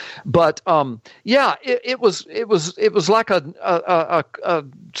this, but it was like a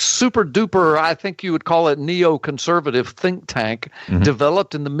super duper, I think you would call it neoconservative think tank,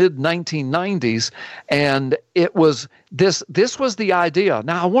 developed in the mid 1990s, and it was this was the idea.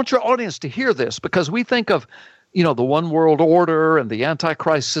 Now I want your audience to hear this, because we think of the one world order and the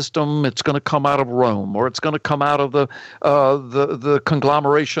Antichrist system. It's going to come out of Rome, or it's going to come out of the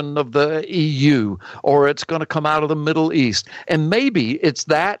conglomeration of the EU, or it's going to come out of the Middle East. And maybe it's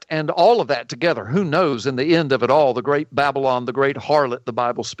that and all of that together. Who knows? In the end of it all, the great Babylon, the great harlot the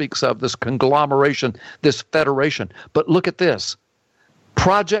Bible speaks of, this conglomeration, this federation. But look at this.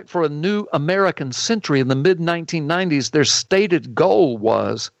 Project for a New American Century in the mid-1990s, their stated goal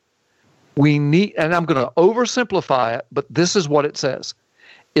was, we need, and I'm going to oversimplify it, but this is what it says.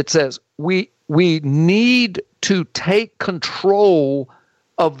 It says we need to take control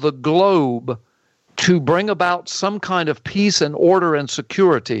of the globe to bring about some kind of peace and order and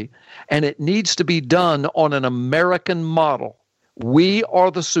security, and it needs to be done on an American model. We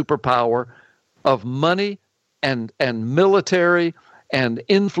are the superpower of money and military and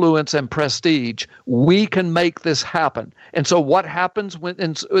influence and prestige. We can make this happen. And so what happens when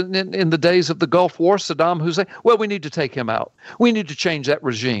in the days of the Gulf War, Saddam Hussein? Well, we need to take him out. We need to change that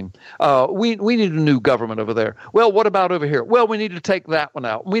regime. We need a new government over there. Well, what about over here? Well, we need to take that one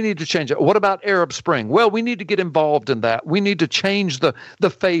out. We need to change it. What about Arab Spring? Well, we need to get involved in that. We need to change the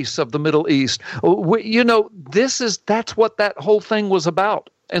face of the Middle East. That's what that whole thing was about.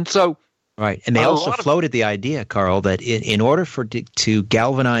 And so, right. And they also floated the idea, Carl, that in order to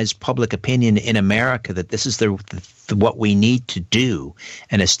galvanize public opinion in America, that this is what we need to do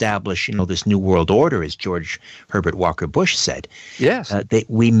and establish, this new world order, as George Herbert Walker Bush said. Yes. That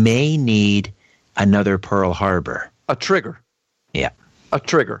we may need another Pearl Harbor. A trigger. Yeah. A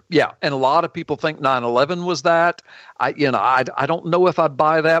trigger, yeah. And a lot of people think 9/11 was that. I don't know if I'd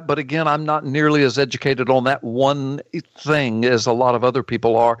buy that, but again, I'm not nearly as educated on that one thing as a lot of other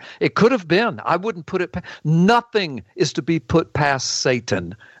people are. It could have been. I wouldn't put it. Nothing is to be put past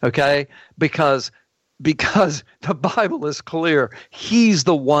Satan, okay? Because the Bible is clear. He's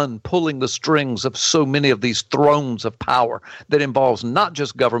the one pulling the strings of so many of these thrones of power that involves not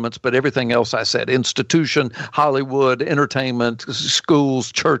just governments, but everything else I said, institution, Hollywood, entertainment,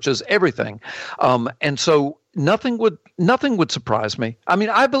 schools, churches, everything. And so nothing would surprise me. I mean,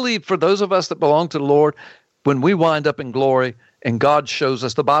 I believe for those of us that belong to the Lord, when we wind up in glory and God shows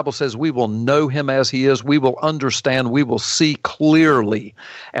us, the Bible says we will know him as he is. We will understand. We will see clearly.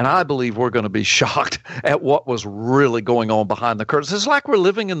 And I believe we're going to be shocked at what was really going on behind the curtains. It's like we're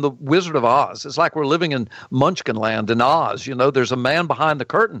living in the Wizard of Oz. It's like we're living in Munchkinland in Oz. You know, there's a man behind the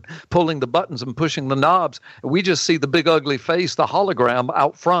curtain pulling the buttons and pushing the knobs. We just see the big ugly face, the hologram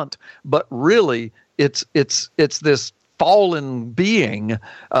out front. But really, it's this fallen being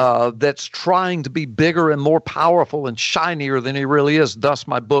that's trying to be bigger and more powerful and shinier than he really is. Thus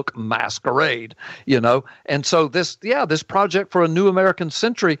my book, Masquerade, you know. And so this project for a new American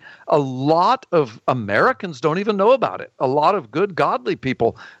century, a lot of Americans don't even know about it. A lot of good, godly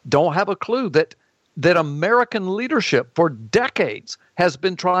people don't have a clue that American leadership for decades has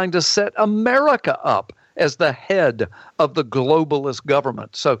been trying to set America up as the head of the globalist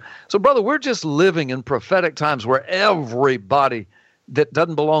government. So brother, we're just living in prophetic times where everybody that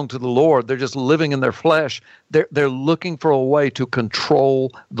doesn't belong to the Lord, they're just living in their flesh. They're looking for a way to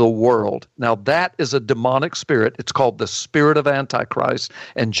control the world. Now that is a demonic spirit. It's called the spirit of Antichrist,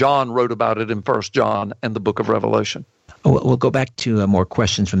 and John wrote about it in 1 John and the book of Revelation. We'll go back to more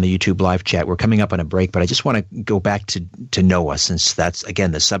questions from the YouTube live chat. We're coming up on a break, but I just want to go back to Noah, since that's,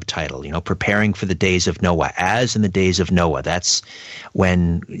 again, the subtitle, preparing for the days of Noah, as in the days of Noah. That's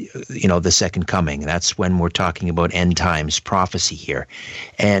when, the second coming. That's when we're talking about end times prophecy here.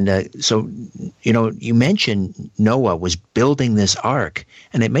 And so, you mentioned Noah was building this ark,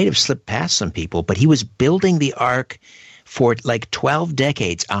 and it may have slipped past some people, but he was building the ark for like 12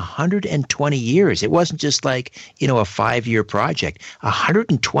 decades, 120 years. It wasn't just like, a 5-year project.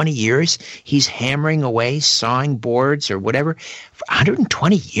 120 years, he's hammering away, sawing boards or whatever. For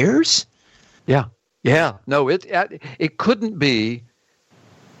 120 years? Yeah. No, it couldn't be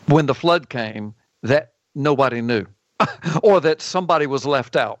when the flood came that nobody knew. Or that somebody was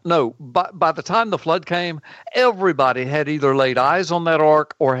left out. No, by the time the flood came, everybody had either laid eyes on that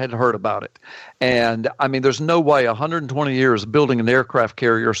ark or had heard about it. And, I mean, there's no way 120 years building an aircraft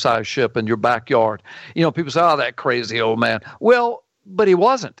carrier-sized ship in your backyard. People say, oh, that crazy old man. Well, but he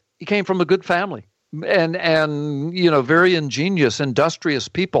wasn't. He came from a good family. And very ingenious, industrious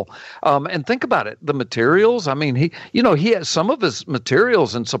people. And think about it, the materials. I mean, he had some of his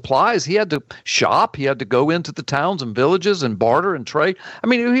materials and supplies. He had to shop. He had to go into the towns and villages and barter and trade. I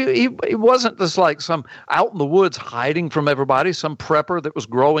mean, he wasn't just like some out in the woods hiding from everybody, some prepper that was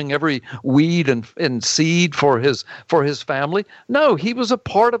growing every weed and seed for his family. No, he was a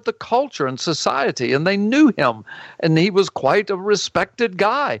part of the culture and society, and they knew him, and he was quite a respected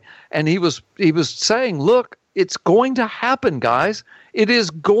guy. And he was saying, look, it's going to happen, guys. It is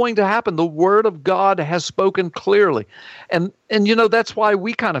going to happen. The word of God has spoken clearly. And that's why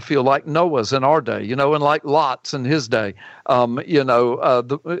we kind of feel like Noah's in our day, and like Lot's in his day. We're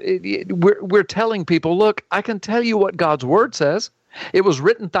telling people, look, I can tell you what God's word says. It was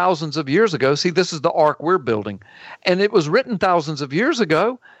written thousands of years ago. See, this is the ark we're building. And it was written thousands of years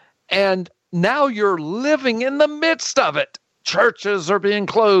ago. And now you're living in the midst of it. Churches are being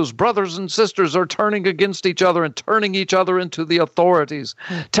closed. Brothers and sisters are turning against each other and turning each other into the authorities.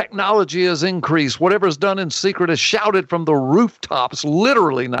 Technology has increased. Whatever is done in secret is shouted from the rooftops,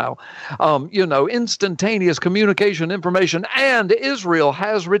 literally now. Instantaneous communication, information, and Israel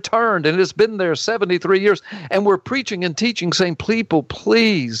has returned, and it's been there 73 years. And we're preaching and teaching, saying, people,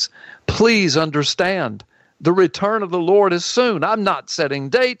 please understand. The return of the Lord is soon. I'm not setting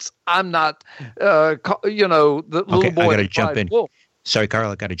dates. I'm not, the little boy. I got to jump in. Wolf. Sorry,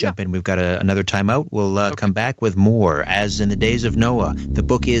 Carl, I got to jump in. We've got another timeout. We'll come back with more. As in the days of Noah. The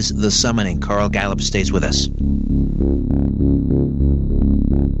book is The Summoning. Carl Gallup stays with us.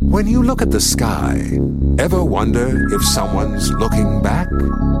 When you look at the sky, ever wonder if someone's looking back?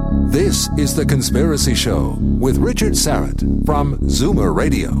 This is The Conspiracy Show with Richard Sarrett from Zoomer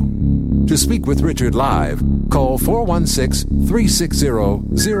Radio. To speak with Richard live, call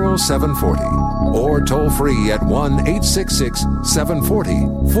 416-360-0740 or toll free at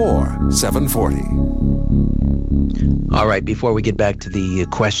 1-866-740-4740. All right, before we get back to the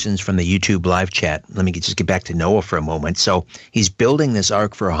questions from the YouTube live chat, let me just get back to Noah for a moment. So he's building this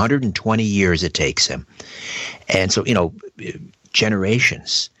ark for 120 years it takes him. And so,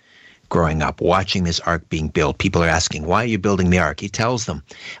 generations growing up, watching this ark being built, people are asking, why are you building the ark? He tells them.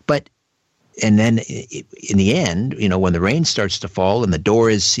 And then in the end, when the rain starts to fall and the door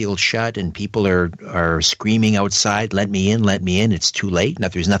is sealed shut and people are screaming outside, let me in, it's too late. Now,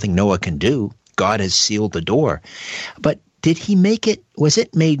 there's nothing Noah can do. God has sealed the door. But did he make it, was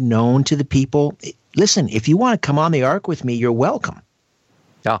it made known to the people? Listen, if you want to come on the ark with me, you're welcome.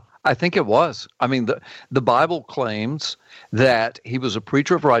 Yeah, I think it was. I mean, the Bible claims that he was a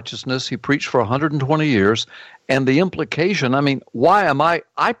preacher of righteousness. He preached for 120 years. And the implication, I mean, why am I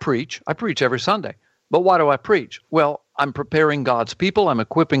preach every Sunday. But why do I preach? Well, I'm preparing God's people. I'm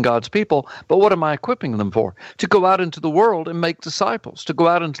equipping God's people. But what am I equipping them for? To go out into the world and make disciples, to go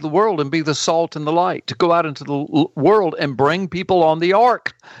out into the world and be the salt and the light, to go out into the world and bring people on the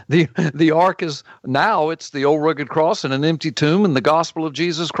ark. The ark is now, it's the old rugged cross and an empty tomb and the gospel of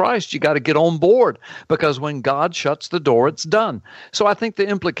Jesus Christ. You got to get on board, because when God shuts the door, it's done. So I think the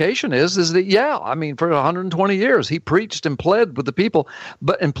implication is that, yeah, I mean, for 120 years, he preached and pled with the people,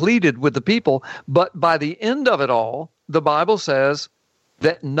 and pleaded with the people. But by the end of it all, the Bible says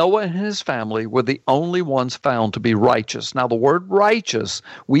that Noah and his family were the only ones found to be righteous. Now, the word righteous,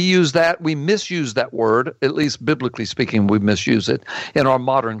 we misuse that word, at least biblically speaking, we misuse it in our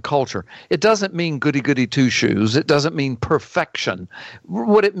modern culture. It doesn't mean goody-goody two-shoes. It doesn't mean perfection.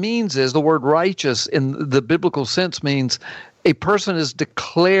 What it means is the word righteous in the biblical sense means a person is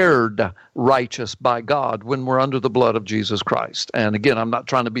declared righteous by God when we're under the blood of Jesus Christ. And again, I'm not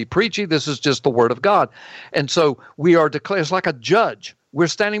trying to be preachy. This is just the word of God. And so we are declared, it's like a judge. We're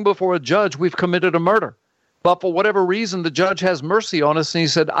standing before a judge. We've committed a murder. But for whatever reason, the judge has mercy on us, and he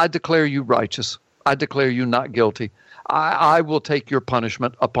said, I declare you righteous. I declare you not guilty. I will take your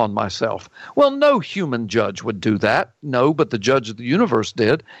punishment upon myself. Well, no human judge would do that. No, but the judge of the universe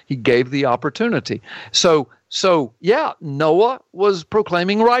did. He gave the opportunity. So yeah, Noah was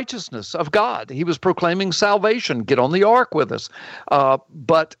proclaiming righteousness of God. He was proclaiming salvation. Get on the ark with us.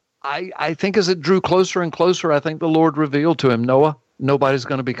 But I think as it drew closer and closer, I think the Lord revealed to him, Noah, nobody's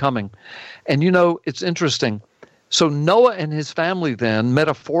going to be coming. And it's interesting. So Noah and his family then,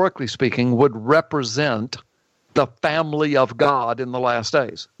 metaphorically speaking, would represent the family of God in the last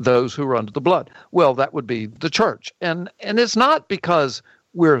days, those who are under the blood. Well, that would be the church. And it's not because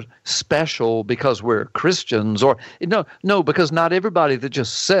we're special, because we're Christians, or no, because not everybody that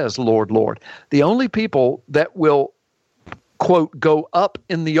just says, Lord, Lord. The only people that will, quote, go up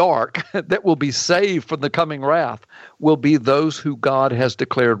in the ark, that will be saved from the coming wrath, will be those who God has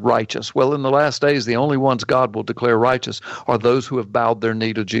declared righteous. Well, in the last days, the only ones God will declare righteous are those who have bowed their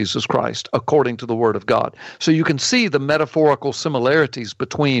knee to Jesus Christ, according to the word of God. So you can see the metaphorical similarities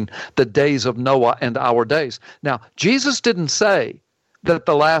between the days of Noah and our days. Now, Jesus didn't say that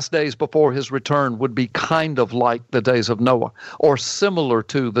the last days before his return would be kind of like the days of Noah, or similar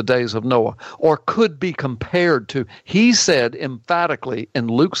to the days of Noah, or could be compared to. He said emphatically in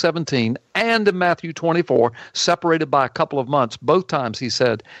Luke 17 and in Matthew 24, separated by a couple of months, both times he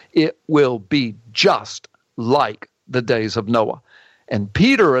said, it will be just like the days of Noah. And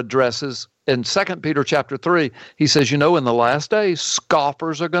Peter addresses in 2 Peter chapter 3, he says, in the last days,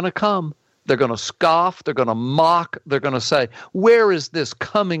 scoffers are going to come. They're going to scoff. They're going to mock. They're going to say, where is this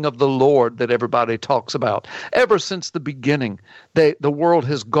coming of the Lord that everybody talks about? Ever since the beginning, the world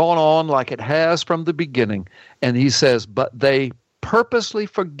has gone on like it has from the beginning. And he says, but they purposely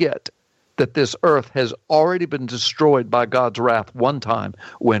forget that this earth has already been destroyed by God's wrath one time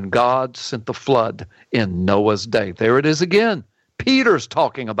when God sent the flood in Noah's day. There it is again. Peter's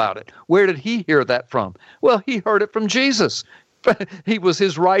talking about it. Where did he hear that from? Well, he heard it from Jesus. He was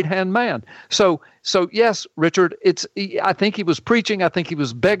his right-hand man. So yes, Richard, I think he was preaching. I think he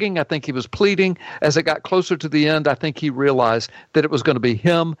was begging. I think he was pleading. As it got closer to the end, I think he realized that it was going to be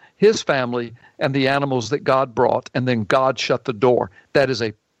him, his family, and the animals that God brought, and then God shut the door. That is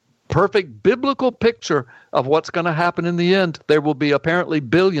a perfect biblical picture of what's going to happen in the end. There will be apparently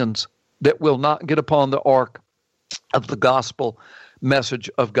billions that will not get upon the ark of the gospel message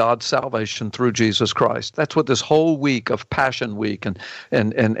of God's salvation through Jesus Christ. That's what this whole week of Passion Week and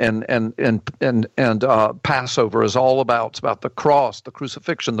Passover is all about. It's about the cross, the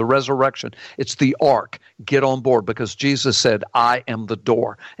crucifixion, the resurrection. It's the ark. Get on board, because Jesus said, I am the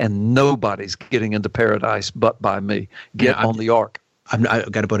door, and nobody's getting into paradise but by me. Get on the ark.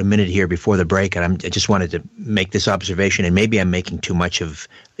 I've got about a minute here before the break, and I just wanted to make this observation, and maybe I'm making too much of,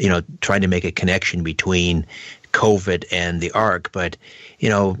 trying to make a connection between COVID and the ark, but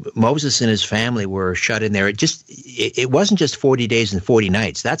Moses and his family were shut in there. It wasn't just 40 days and 40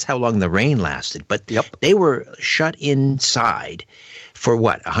 nights. That's how long the rain lasted. But They were shut inside for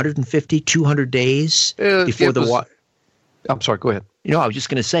 150, 200 days before the water. I'm sorry, go ahead. I was just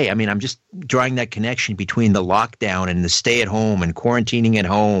going to say, I'm just drawing that connection between the lockdown and the stay at home and quarantining at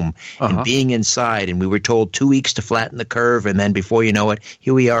home and being inside. And we were told 2 weeks to flatten the curve. And then before you know it,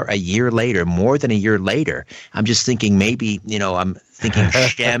 here we are a year later, more than a year later. I'm just thinking maybe, I'm thinking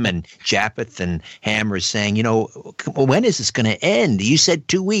Shem and Japheth and Ham are saying, when is this going to end? You said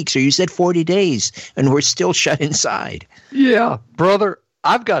 2 weeks or you said 40 days and we're still shut inside. Yeah, brother.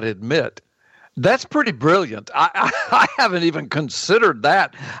 I've got to admit, that's pretty brilliant. I haven't even considered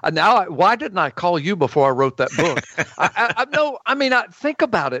that. Why didn't I call you before I wrote that book? Think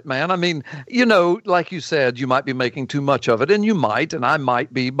about it, man. I mean, like you said, you might be making too much of it, and you might, and I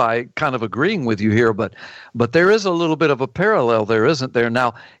might be by kind of agreeing with you here, but there is a little bit of a parallel there, isn't there?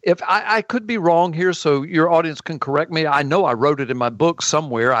 Now, if I could be wrong here, so your audience can correct me. I know I wrote it in my book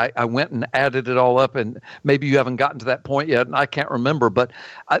somewhere. I went and added it all up, and maybe you haven't gotten to that point yet, and I can't remember, but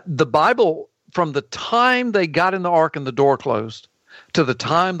the Bible, from the time they got in the ark and the door closed to the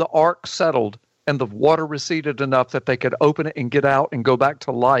time the ark settled and the water receded enough that they could open it and get out and go back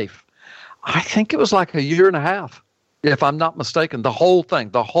to life, I think it was like a year and a half, if I'm not mistaken. The whole thing,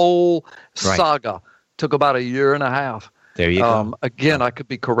 the whole saga took about a year and a half. There you go. Again, I could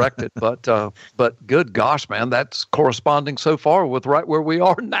be corrected, but good gosh, man, that's corresponding so far with right where we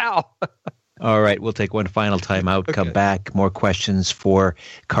are now. All right, we'll take one final time out, come back, more questions for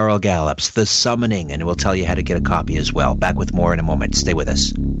Carl Gallup's The Summoning, and we'll tell you how to get a copy as well. Back with more in a moment. Stay with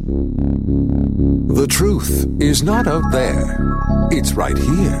us. The truth is not out there. It's right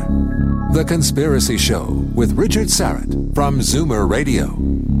here. The Conspiracy Show with Richard Syrett from Zoomer Radio.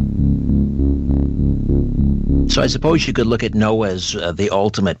 So I suppose you could look at Noah as the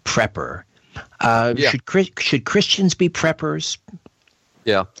ultimate prepper. Should Christians be preppers?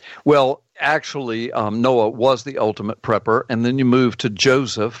 Yeah. Well, actually, Noah was the ultimate prepper, and then you move to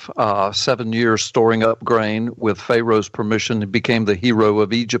Joseph, 7 years storing up grain with Pharaoh's permission. He became the hero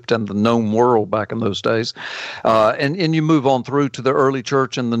of Egypt and the known world back in those days. And you move on through to the early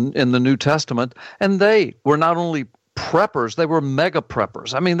church in the New Testament, and they were not only preppers, they were mega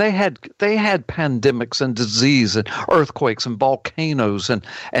preppers. I mean, they had pandemics and disease and earthquakes and volcanoes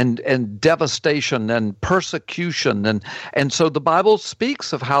and devastation and persecution, and so the Bible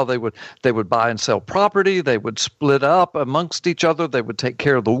speaks of how they would buy and sell property, they would split up amongst each other, they would take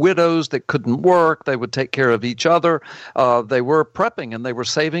care of the widows that couldn't work, they would take care of each other. They were prepping and they were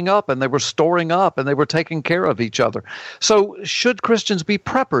saving up and they were storing up and they were taking care of each other. So should Christians be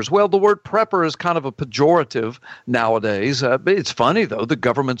preppers? Well, the word prepper is kind of a pejorative nowadays. It's funny, though. The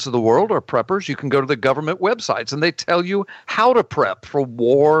governments of the world are preppers. You can go to the government websites, and they tell you how to prep for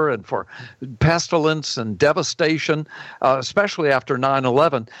war and for pestilence and devastation, especially after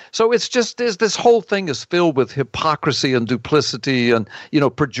 9/11. So it's just this whole thing is filled with hypocrisy and duplicity and,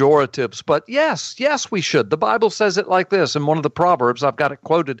 pejoratives. But yes, we should. The Bible says it like this in one of the Proverbs. I've got it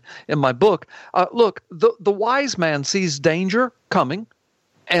quoted in my book. Look, the wise man sees danger coming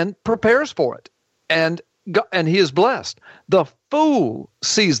and prepares for it. And he is blessed. The fool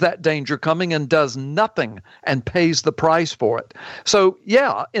sees that danger coming and does nothing and pays the price for it. So,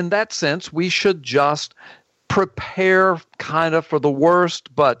 yeah, in that sense, we should just prepare kind of for the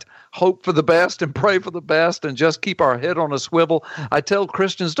worst, but hope for the best and pray for the best and just keep our head on a swivel. I tell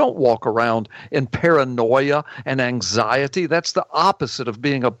Christians, don't walk around in paranoia and anxiety. That's the opposite of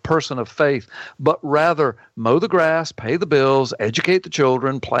being a person of faith, but rather mow the grass, pay the bills, educate the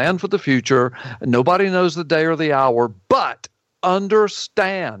children, plan for the future. Nobody knows the day or the hour, but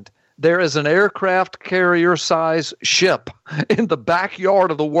understand there is an aircraft carrier size ship in the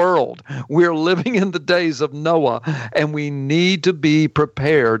backyard of the world. We're living in the days of Noah, and we need to be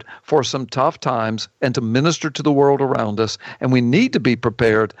prepared for some tough times and to minister to the world around us. And we need to be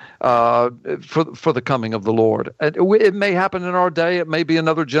prepared for the coming of the Lord. It may happen in our day. It may be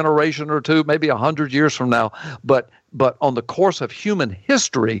another generation or two, maybe 100 years from now. But on the course of human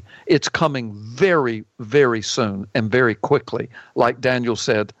history, it's coming very, very soon and very quickly, like Daniel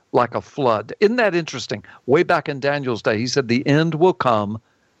said, like a flood. Isn't that interesting? Way back in Daniel's day, he said the end will come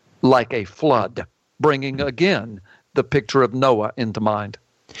like a flood, bringing again the picture of Noah into mind.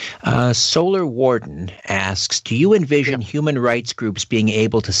 Solar Warden asks, do you envision human rights groups being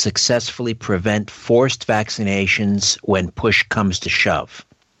able to successfully prevent forced vaccinations when push comes to shove?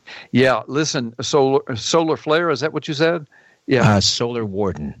 Yeah, listen, solar flare, is that what you said? Yeah. Solar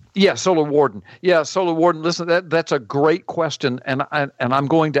Warden. Yeah, Solar Warden. Yeah, Solar Warden. Listen, that's a great question, and I'm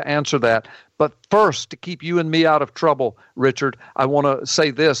going to answer that. But first, to keep you and me out of trouble, Richard, I want to say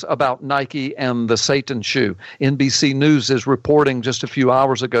this about Nike and the Satan shoe. NBC News is reporting just a few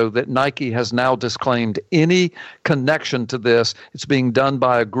hours ago that Nike has now disclaimed any connection to this. It's being done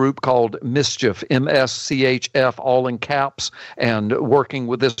by a group called Mischief, MSCHF, all in caps, and working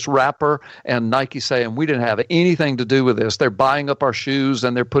with this rapper. And Nike saying, we didn't have anything to do with this. They're buying up our shoes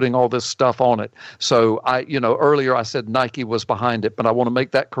and they're putting all this stuff on it. So earlier I said Nike was behind it, but I want to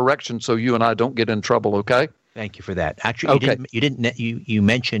make that correction so you and I don't get in trouble, okay? Thank you for that. Actually, you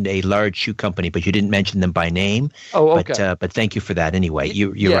mentioned a large shoe company, but you didn't mention them by name. Oh, okay. But thank you for that anyway.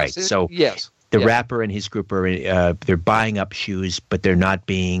 You're right. So yes. The rapper and his group are they're buying up shoes, but they're not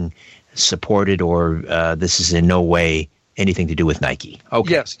being supported, or this is in no way anything to do with Nike.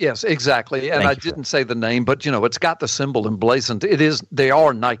 Okay. Yes, exactly. And I didn't say the name, but it's got the symbol emblazoned. They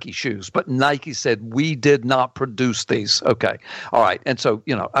are Nike shoes, but Nike said we did not produce these. Okay. All right. And so,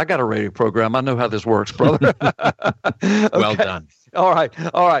 I got a radio program. I know how this works, brother. Okay. Well done. All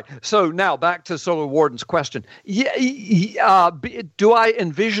right. So now back to Solar Warden's question. Do I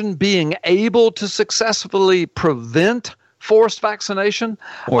envision being able to successfully prevent forced vaccination?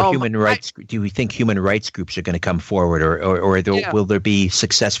 Or human rights? Do we think human rights groups are going to come forward, or will there be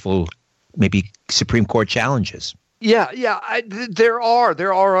successful, maybe Supreme Court challenges? There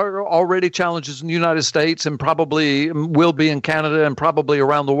are already challenges in the United States, and probably will be in Canada, and probably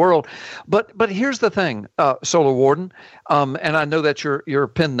around the world. But here's the thing, Solar Warden, and I know that's your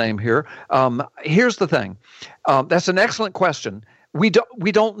pen name here. Here's the thing. That's an excellent question. We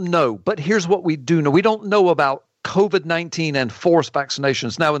don't know, but here's what we do know. We don't know about COVID-19 and forced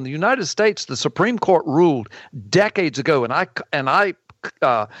vaccinations. Now, in the United States, the Supreme Court ruled decades ago, and I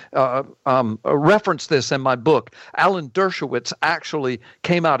referenced this in my book. Alan Dershowitz actually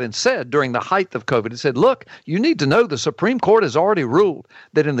came out and said during the height of COVID, he said, look, you need to know the Supreme Court has already ruled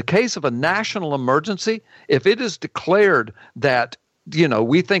that in the case of a national emergency, if it is declared that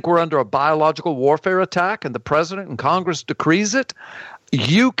we think we're under a biological warfare attack and the president and Congress decrees it,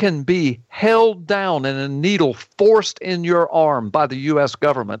 you can be held down and a needle forced in your arm by the U.S.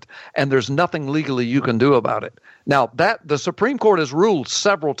 government, and there's nothing legally you can do about it. Now, that the Supreme Court has ruled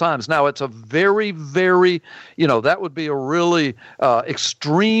several times. Now, it's a very, very, that would be a really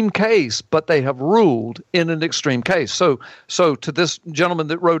extreme case, but they have ruled in an extreme case. So to this gentleman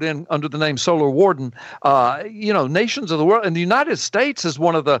that wrote in under the name Solar Warden, nations of the world, and the United States is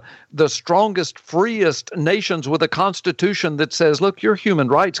one of the strongest, freest nations with a constitution that says, look, your human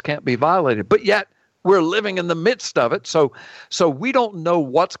rights can't be violated. But yet, we're living in the midst of it. So we don't know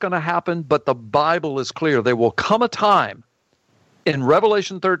what's going to happen, but the Bible is clear. There will come a time in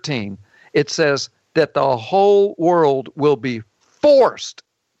Revelation 13, it says that the whole world will be forced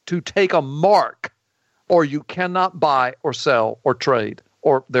to take a mark, or you cannot buy or sell or trade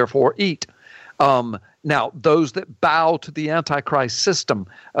or therefore eat. Now, those that bow to the Antichrist system,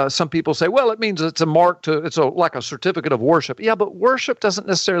 some people say, well, it means it's a mark like a certificate of worship. Yeah, but worship doesn't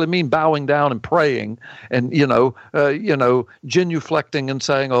necessarily mean bowing down and praying and, genuflecting and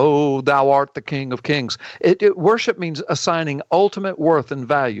saying, oh, thou art the King of Kings. Worship means assigning ultimate worth and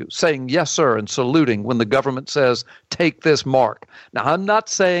value, saying yes, sir, and saluting when the government says, take this mark. Now, I'm not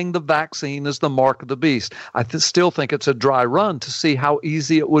saying the vaccine is the mark of the beast. I still think it's a dry run to see how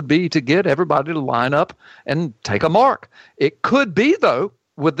easy it would be to get everybody to line up and take a mark. It could be, though,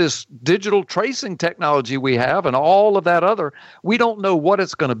 with this digital tracing technology we have and all of that other, we don't know what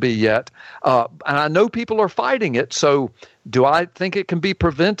it's going to be yet. And I know people are fighting it. So do I think it can be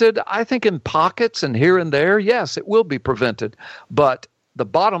prevented? I think in pockets and here and there, yes, it will be prevented. But the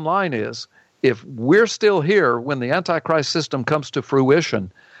bottom line is, if we're still here when the Antichrist system comes to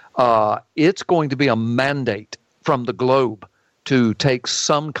fruition, it's going to be a mandate from the globe to take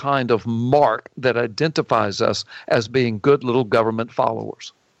some kind of mark that identifies us as being good little government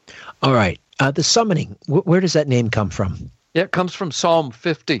followers. All right. The summoning, where does that name come from? Yeah, it comes from Psalm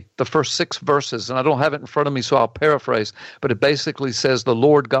 50, the first 6 verses, and I don't have it in front of me, so I'll paraphrase, but it basically says, the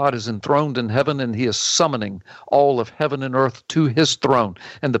Lord God is enthroned in heaven, and he is summoning all of heaven and earth to his throne.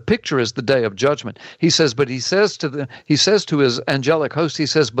 And the picture is the day of judgment. He says to his angelic host, he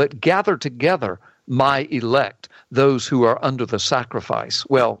says, but gather together my elect, those who are under the sacrifice.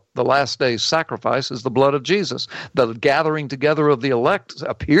 Well, the last day's sacrifice is the blood of Jesus. The gathering together of the elect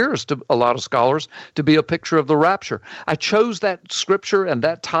appears to a lot of scholars to be a picture of the rapture. I chose that scripture and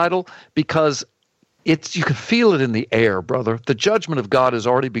that title because you can feel it in the air, brother. The judgment of God has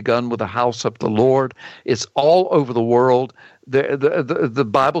already begun with the house of the Lord. It's all over the world. The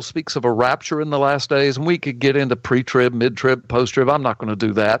Bible speaks of a rapture in the last days, and we could get into pre-trib, mid-trib, post-trib. I'm not going to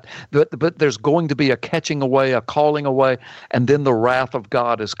do that. But there's going to be a catching away, a calling away, and then the wrath of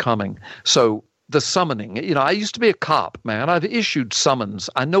God is coming. So the summoning, I used to be a cop, man. I've issued summons.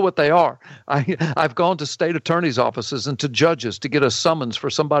 I know what they are. I've gone to state attorneys' offices and to judges to get a summons for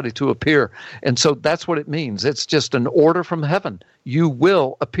somebody to appear. And so that's what it means. It's just an order from heaven. You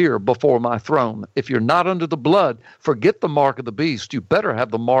will appear before my throne. If you're not under the blood, forget the mark of the beast. You better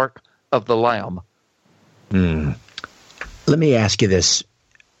have the mark of the Lamb. Let me ask you this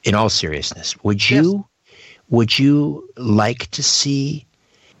in all seriousness. Would you like to see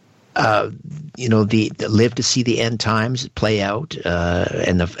live to see the end times play out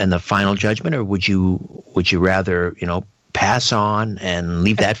and the final judgment, or would you rather pass on and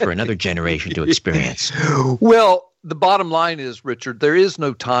leave that for another generation to experience? Well, the bottom line is, Richard, there is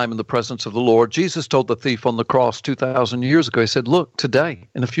no time in the presence of the Lord. Jesus told the thief on the cross 2,000 years ago, he said, look, today,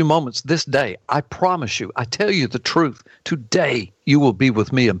 in a few moments, this day, I promise you, I tell you the truth, today you will be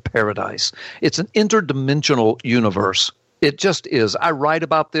with me in paradise. It's an interdimensional universe. It just is. I write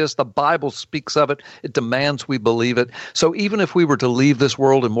about this. The Bible speaks of it. It demands we believe it. So even if we were to leave this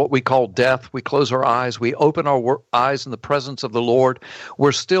world in what we call death, we close our eyes, we open our eyes in the presence of the Lord,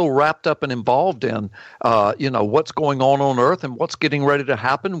 we're still wrapped up and involved in, what's going on earth and what's getting ready to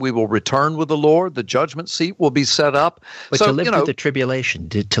happen. We will return with the Lord. The judgment seat will be set up. But so, to live through the tribulation,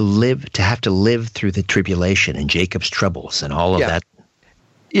 to have to live through the tribulation and Jacob's troubles and all of that.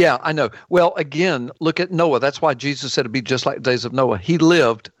 Yeah, I know. Well, again, look at Noah. That's why Jesus said it'd be just like the days of Noah. He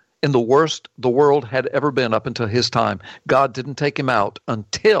lived in the worst the world had ever been up until his time. God didn't take him out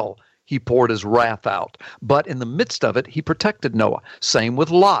until he poured his wrath out. But in the midst of it, he protected Noah. Same with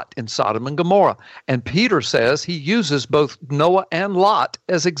Lot in Sodom and Gomorrah. And Peter says he uses both Noah and Lot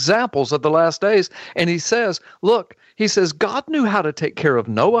as examples of the last days. And he says, look, he says, God knew how to take care of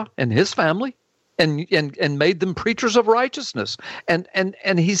Noah and his family. And made them preachers of righteousness, and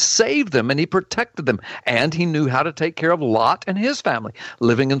he saved them and he protected them, and he knew how to take care of Lot and his family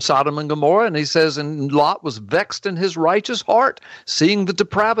living in Sodom and Gomorrah. And he says, and Lot was vexed in his righteous heart, seeing the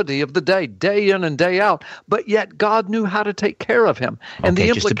depravity of the day in and day out. But yet God knew how to take care of him. And okay,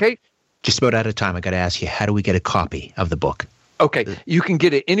 the implication. Just about out of time. I got to ask you, how do we get a copy of the book? Okay, you can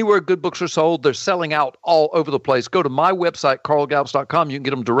get it anywhere good books are sold. They're selling out all over the place. Go to my website, carlgallups.com. You can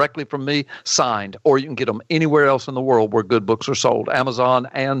get them directly from me, signed, or you can get them anywhere else in the world where good books are sold, Amazon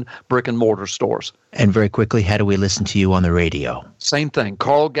and brick and mortar stores. And very quickly, how do we listen to you on the radio? Same thing,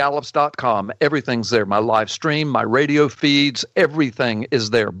 carlgallups.com. Everything's there. My live stream, my radio feeds, everything is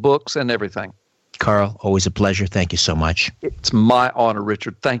there, books and everything. Carl, always a pleasure. Thank you so much. It's my honor,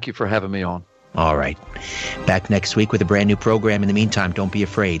 Richard. Thank you for having me on. All right. Back next week with a brand new program. In the meantime, don't be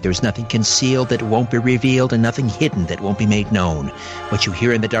afraid. There's nothing concealed that won't be revealed and nothing hidden that won't be made known. What you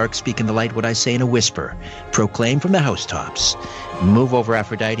hear in the dark, speak in the light. What I say in a whisper, proclaim from the housetops. Move over,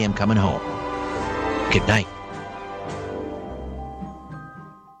 Aphrodite. I'm coming home. Good night.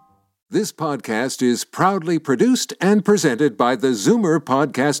 This podcast is proudly produced and presented by the Zoomer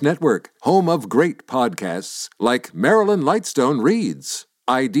Podcast Network, home of great podcasts like Marilyn Lightstone Reads,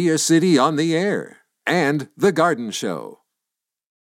 Idea City on the Air, and The Garden Show.